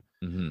happen.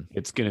 Mm-hmm.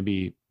 It's going to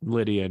be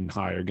Lydia and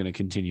Hai are going to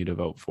continue to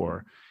vote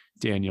for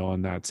Daniel,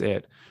 and that's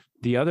it.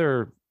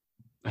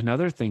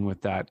 Another thing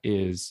with that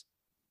is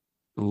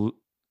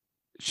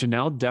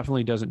Chanel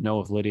definitely doesn't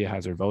know if Lydia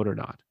has her vote or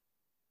not.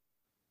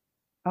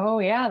 Oh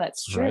yeah,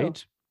 that's true.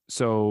 Right.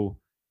 So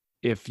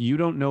if you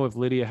don't know if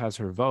Lydia has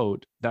her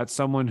vote, that's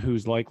someone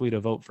who's likely to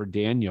vote for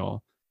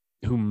Daniel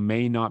who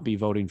may not be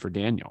voting for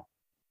Daniel.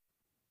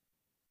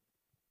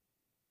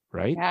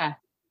 Right?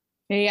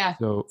 Yeah.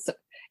 So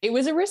it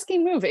was a risky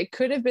move. It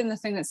could have been the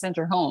thing that sent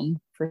her home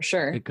for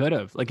sure. It could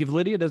have. Like if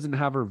Lydia doesn't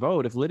have her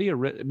vote,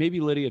 maybe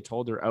Lydia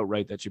told her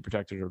outright that she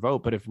protected her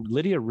vote, but if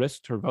Lydia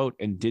risked her vote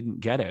and didn't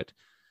get it,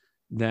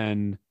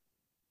 then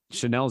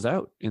Chanel's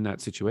out in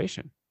that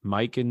situation.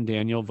 Mike and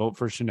Daniel vote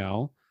for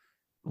Chanel.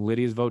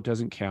 Lydia's vote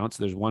doesn't count.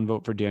 So there's one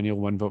vote for Daniel,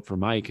 one vote for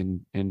Mike,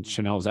 and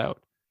Chanel's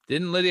out.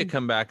 Didn't Lydia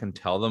come back and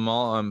tell them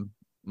all? I'm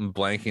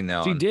blanking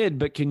now. She did,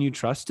 but can you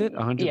trust it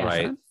 100%?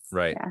 Yeah.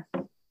 Right.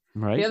 Yeah.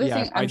 Right. The other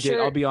thing, I did.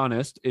 sure... I'll be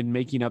honest. In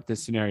making up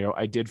this scenario,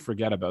 I did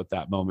forget about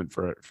that moment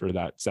for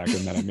that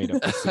second that I made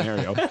up this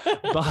scenario.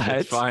 But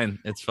it's fine.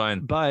 It's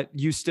fine. But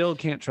you still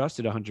can't trust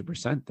it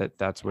 100% that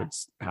that's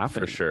what's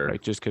happening. For sure.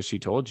 Right. Just because she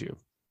told you.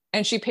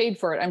 And she paid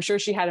for it. I'm sure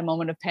she had a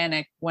moment of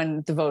panic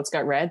when the votes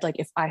got read. Like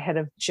if I had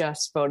have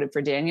just voted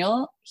for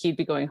Daniel, he'd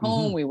be going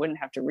home. Mm-hmm. We wouldn't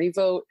have to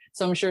revote.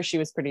 So I'm sure she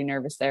was pretty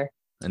nervous there.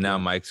 And now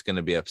Mike's going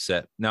to be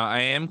upset. Now I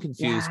am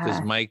confused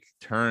because Mike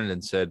turned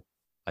and said,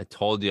 I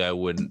told you I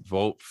wouldn't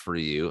vote for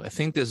you. I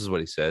think this is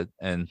what he said.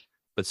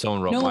 But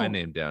someone wrote my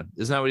name down.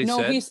 Isn't that what he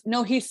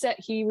said? He said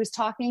he was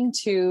talking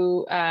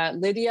to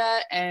Lydia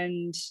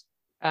and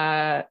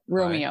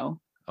Romeo.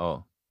 Hi.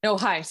 Oh. No,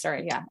 Hai,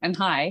 sorry. Yeah. And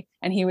Hai.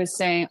 And he was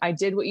saying, I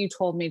did what you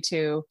told me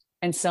to,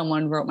 and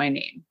someone wrote my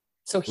name.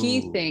 So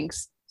he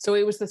thinks, so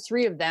it was the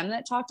three of them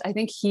that talked. I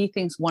think he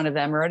thinks one of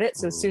them wrote it.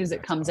 So as soon as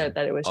it comes out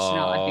that it was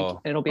Chanel, I think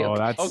it'll be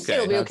okay.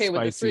 It'll be okay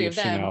with the three of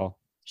them.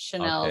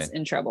 Chanel's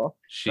in trouble.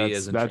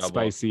 That's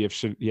spicy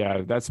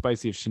that's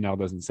spicy if Chanel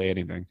doesn't say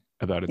anything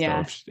about it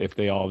though. If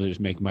they all just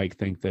make Mike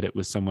think that it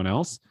was someone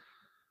else,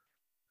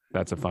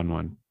 that's a fun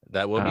one.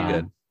 That will be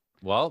good.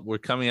 Well, we're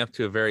coming up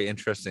to a very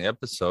interesting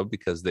episode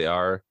because they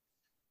are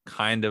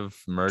kind of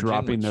merging,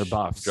 dropping their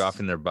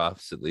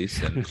buffs at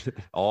least, and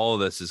all of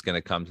this is going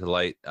to come to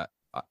light.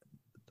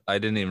 I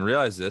didn't even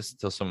realize this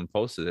until someone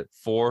posted it.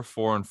 4,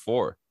 4, and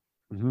 4.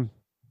 Mm-hmm.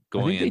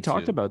 I think they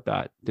talked about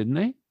that, didn't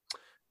they?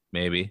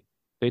 Maybe.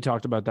 They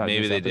talked about that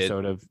in this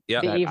episode of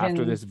that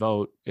after this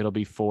vote, it'll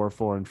be 4,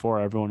 4, and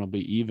 4. Everyone will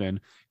be even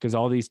because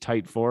all these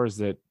tight fours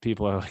that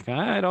people are like,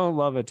 I don't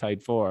love a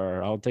tight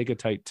 4. I'll take a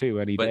tight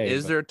 2 any day. But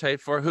is there a tight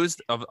 4? Who's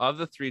of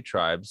the three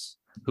tribes?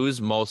 Who's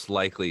most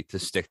likely to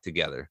stick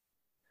together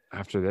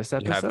after this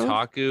episode? You have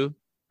Taku.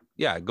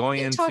 Yeah,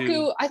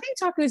 Taku. I think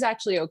Taku's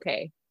actually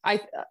okay.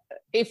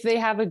 If they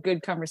have a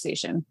good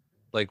conversation,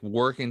 like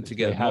working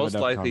together, most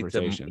likely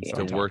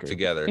to work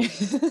together.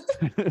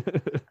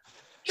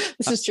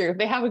 This is true.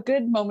 They have a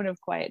good moment of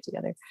quiet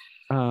together.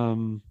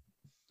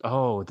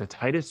 The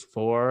tightest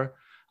 4.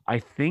 I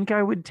think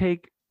I would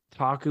take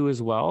Taku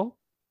as well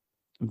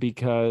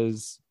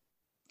because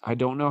I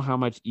don't know how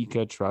much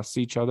Ika trusts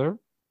each other,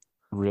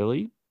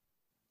 really.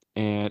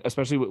 And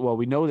especially,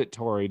 we know that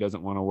Tori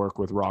doesn't want to work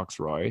with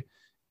Roxroy,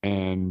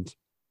 and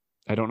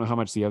I don't know how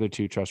much the other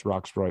two trust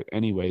Roxroy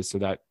anyway, so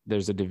that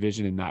there's a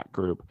division in that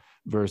group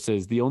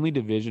versus the only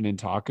division in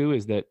Taku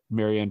is that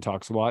Marianne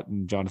talks a lot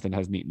and Jonathan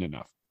hasn't eaten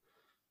enough.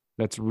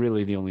 That's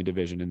really the only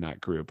division in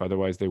that group.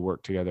 Otherwise, they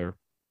work together.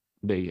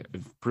 They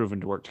have proven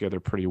to work together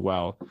pretty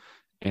well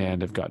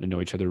and have gotten to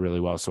know each other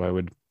really well. So I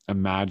would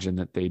imagine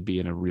that they'd be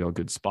in a real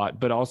good spot.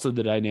 But also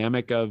the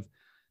dynamic of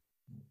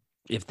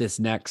if this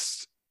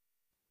next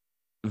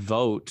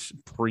vote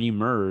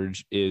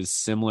pre-merge is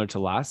similar to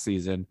last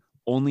season,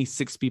 only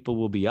 6 people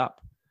will be up.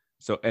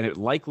 So, and it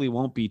likely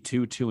won't be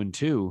 2, 2, and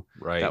 2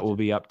 that will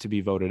be up to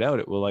be voted out.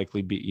 It will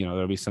likely be,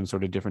 there'll be some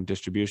sort of different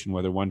distribution,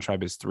 whether one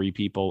tribe is 3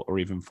 people or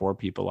even 4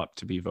 people up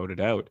to be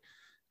voted out.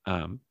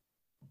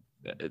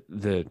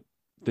 The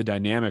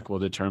dynamic will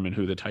determine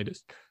who the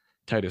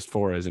tightest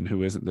 4 is and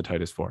who isn't the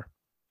tightest 4.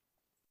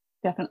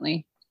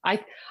 Definitely.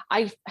 I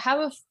have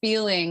a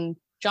feeling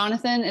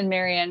Jonathan and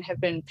Marianne have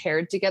been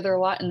paired together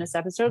a lot in this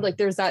episode. Like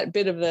there's that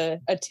bit of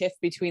a tiff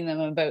between them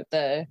about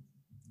the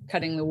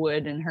cutting the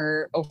wood and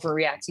her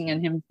overreacting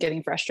and him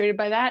getting frustrated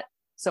by that.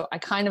 So I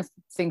kind of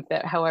think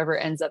that however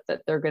it ends up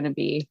that they're going to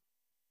be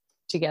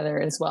together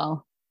as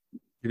well.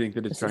 You think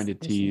that it's trying to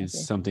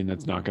tease something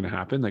that's not going to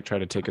happen? Like try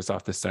to take us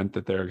off the scent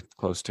that they're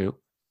close to?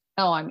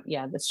 Oh,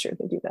 that's true.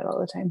 They do that all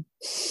the time.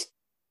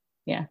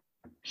 Yeah.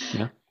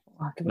 Yeah.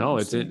 No,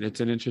 it's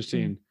an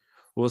interesting,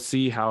 we'll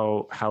see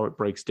how it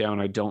breaks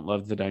down. I don't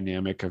love the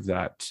dynamic of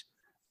that,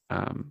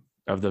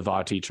 of the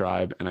Vati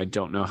tribe. And I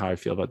don't know how I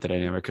feel about the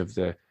dynamic of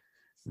the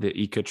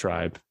Ika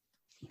tribe,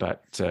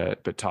 but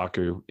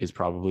Taku is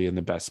probably in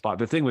the best spot.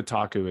 The thing with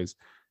Taku is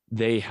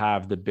they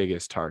have the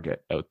biggest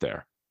target out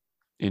there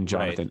in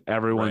Jonathan. Right.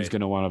 Everyone's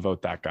going to want to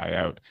vote that guy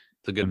out.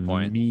 It's a good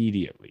point.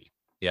 Immediately.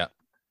 Yeah.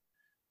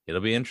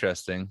 It'll be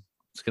interesting.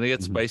 It's going to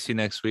get spicy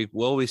next week.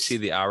 Will we see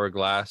the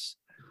hourglass?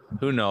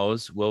 Who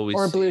knows? Will we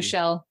or see blue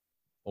shell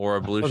or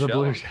a blue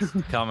shell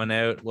coming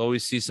out? Will we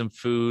see some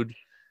food?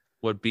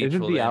 What beach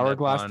Isn't will the they end up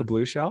hourglass on? the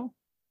blue shell?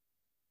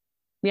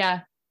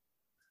 Yeah.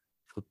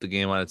 Flip the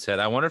game on its head.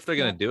 I wonder if they're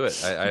going to do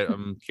it.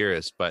 I'm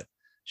curious, but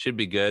should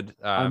be good.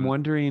 I'm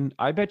wondering.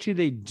 I bet you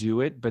they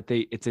do it, but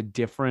it's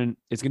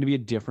going to be a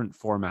different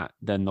format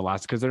than the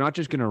last, because they're not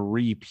just going to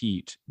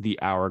repeat the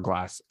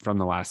hourglass from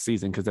the last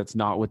season, because that's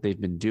not what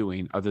they've been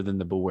doing. Other than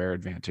the Beware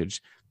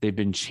Advantage, they've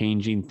been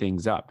changing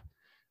things up.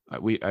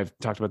 I've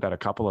talked about that a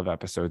couple of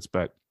episodes,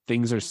 but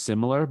things are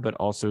similar, but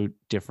also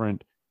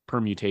different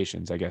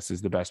permutations, I guess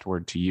is the best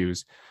word to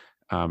use.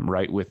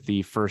 Right, with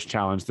the first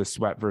challenge, the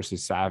Sweat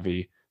versus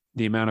Savvy,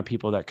 the amount of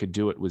people that could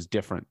do it was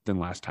different than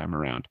last time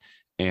around.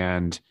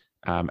 And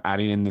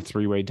adding in the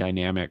three-way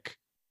dynamic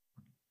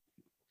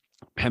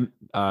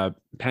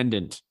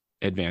pendant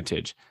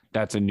advantage,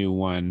 that's a new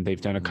one. They've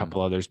done a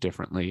couple others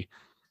differently.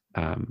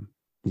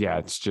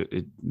 It's just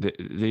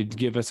they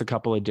give us a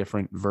couple of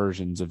different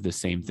versions of the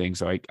same thing.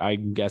 So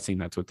I'm guessing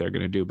that's what they're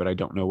going to do, but I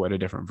don't know what a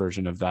different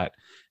version of that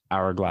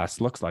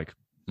hourglass looks like.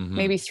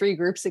 Maybe 3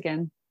 groups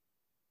again.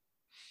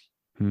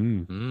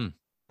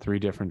 Three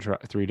different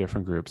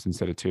groups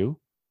instead of 2.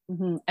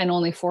 And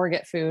only 4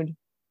 get food.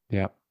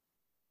 Yeah.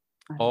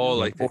 Oh,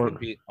 like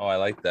I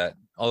like that.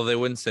 Although they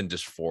wouldn't send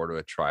just 4 to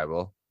a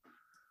tribal.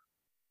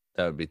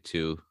 That would be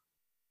too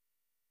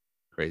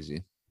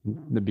crazy.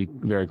 They'd be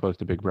very close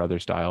to Big Brother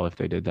style if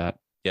they did that.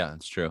 Yeah,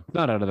 it's true.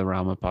 Not out of the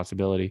realm of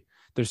possibility.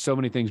 There's so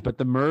many things, but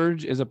the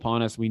merge is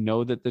upon us. We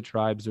know that the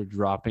tribes are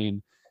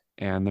dropping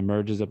and the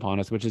merge is upon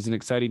us, which is an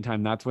exciting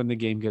time. That's when the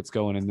game gets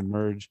going, and the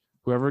merge,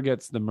 whoever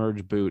gets the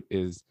merge boot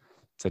it's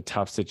a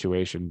tough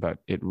situation, but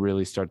it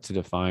really starts to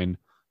define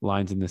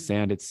lines in the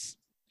sand. It's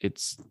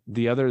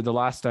the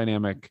last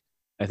dynamic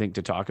I think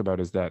to talk about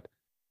is that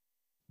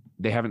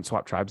they haven't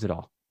swapped tribes at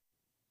all.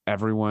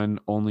 Everyone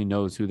only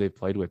knows who they've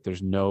played with.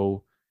 There's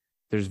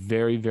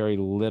very, very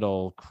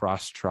little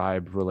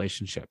cross-tribe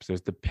relationships.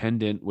 There's the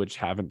pendant, which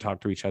haven't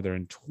talked to each other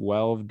in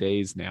 12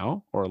 days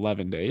now, or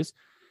 11 days.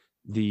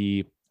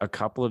 A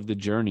couple of the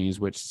journeys,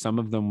 which some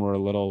of them were a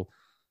little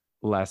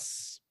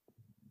less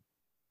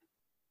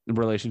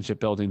relationship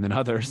building than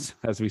others,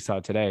 as we saw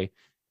today.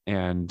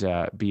 And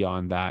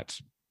beyond that,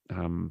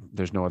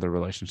 there's no other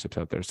relationships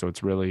out there. So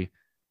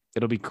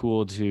it'll be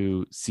cool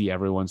to see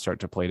everyone start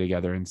to play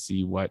together and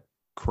see what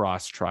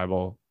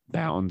cross-tribal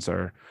bounds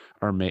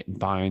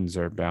binds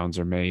or bounds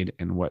are made,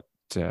 and what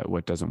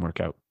doesn't work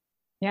out.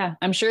 Yeah,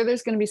 I'm sure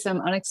there's going to be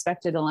some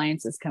unexpected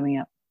alliances coming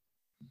up.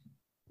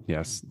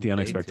 Yes, the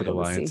unexpected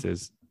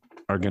alliances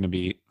are going to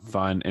be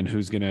fun, and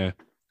who's going to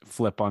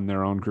flip on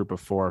their own group of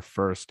 4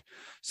 first.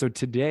 So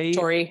today,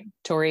 Tori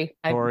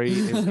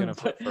is going to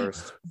flip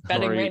first.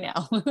 Betting right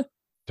now.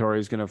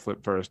 Tori's going to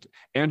flip first.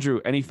 Andrew,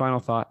 any final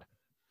thought?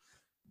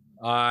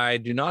 I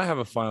do not have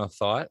a final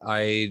thought.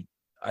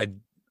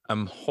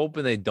 I'm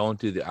hoping they don't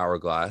do the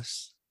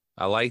hourglass.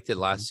 I liked it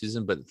last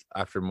season, but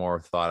after more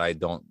thought, I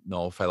don't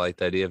know if I like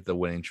the idea of the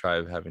winning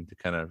tribe having to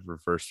kind of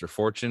reverse their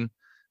fortune.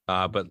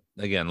 But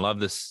again, love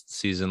this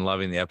season,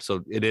 loving the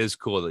episode. It is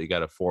cool that you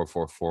got a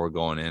 4-4-4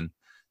 going in.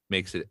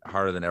 Makes it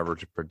harder than ever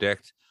to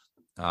predict.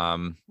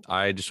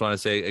 I just want to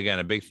say, again,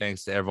 a big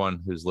thanks to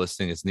everyone who's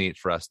listening. It's neat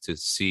for us to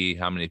see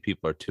how many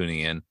people are tuning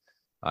in.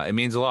 It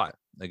means a lot,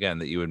 again,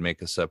 that you would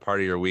make us a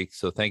part of your week.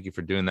 So thank you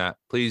for doing that.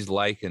 Please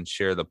like and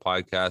share the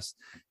podcast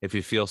if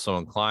you feel so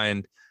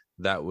inclined.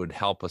 That would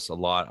help us a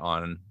lot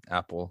on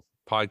Apple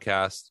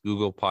Podcasts,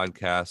 Google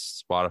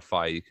Podcasts,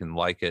 Spotify. You can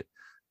like it,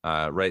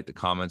 write the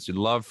comments. We'd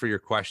love for your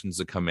questions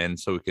to come in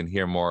so we can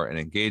hear more and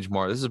engage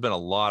more. This has been a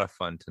lot of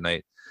fun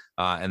tonight.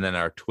 And then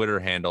our Twitter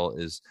handle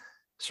is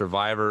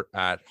Survivor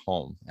at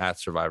Home, at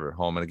Survivor at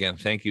Home. And again,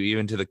 thank you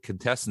even to the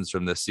contestants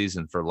from this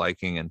season for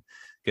liking and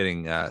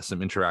getting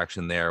some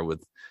interaction there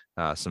with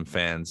some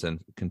fans and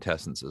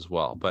contestants as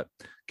well. But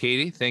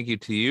Katie, thank you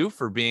to you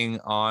for being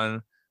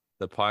on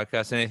the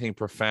podcast. Anything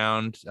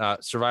profound?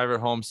 Survivor at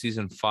Home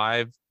season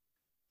 5. Are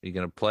you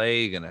going to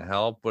play? Are you going to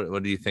help? What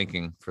are you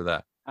thinking for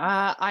that?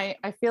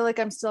 I feel like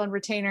I'm still on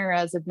retainer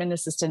as admin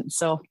assistant,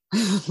 so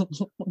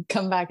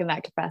come back in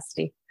that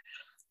capacity.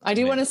 I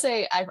do want to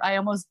say I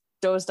almost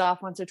dozed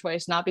off once or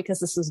twice, not because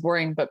this was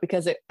boring, but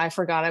because I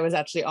forgot I was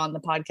actually on the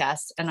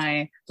podcast,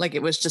 and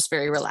it was just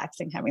very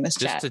relaxing having this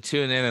chat. Just to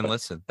tune in and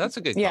listen. That's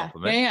a good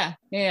compliment.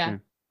 Yeah.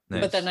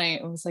 Nice. But then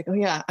I was like, oh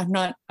yeah, I'm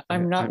not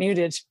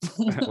muted.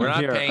 We're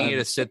not paying you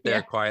to sit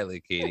there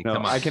quietly, Katie. No,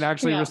 come on. I can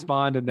actually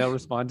respond, and they'll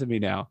respond to me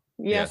now.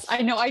 Yes,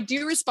 I know. I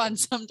do respond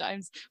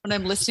sometimes when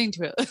I'm listening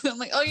to it. I'm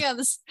like, oh yeah,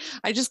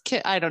 I just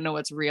can't. I don't know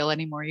what's real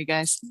anymore, you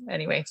guys.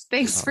 Anyway,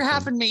 thanks for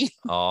having me.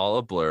 All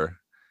a blur.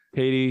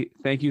 Katie,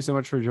 thank you so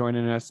much for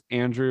joining us.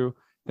 Andrew,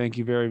 thank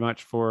you very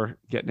much for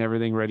getting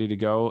everything ready to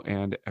go,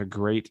 and a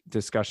great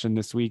discussion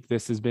this week.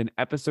 This has been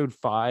episode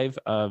 5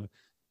 of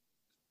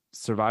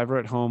Survivor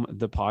at Home,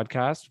 the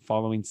podcast,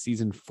 following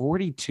season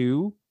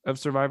 42 of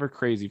Survivor.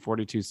 Crazy,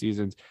 42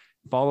 seasons.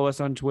 Follow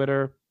us on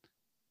Twitter.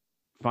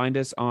 Find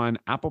us on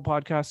Apple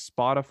Podcasts,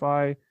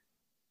 Spotify,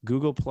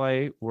 Google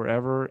Play,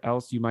 wherever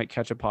else you might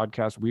catch a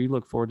podcast. We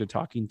look forward to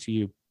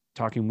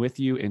talking with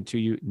you and to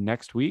you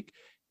next week.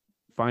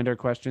 Find our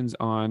questions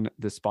on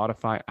the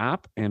Spotify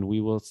app, and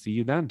we will see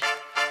you then.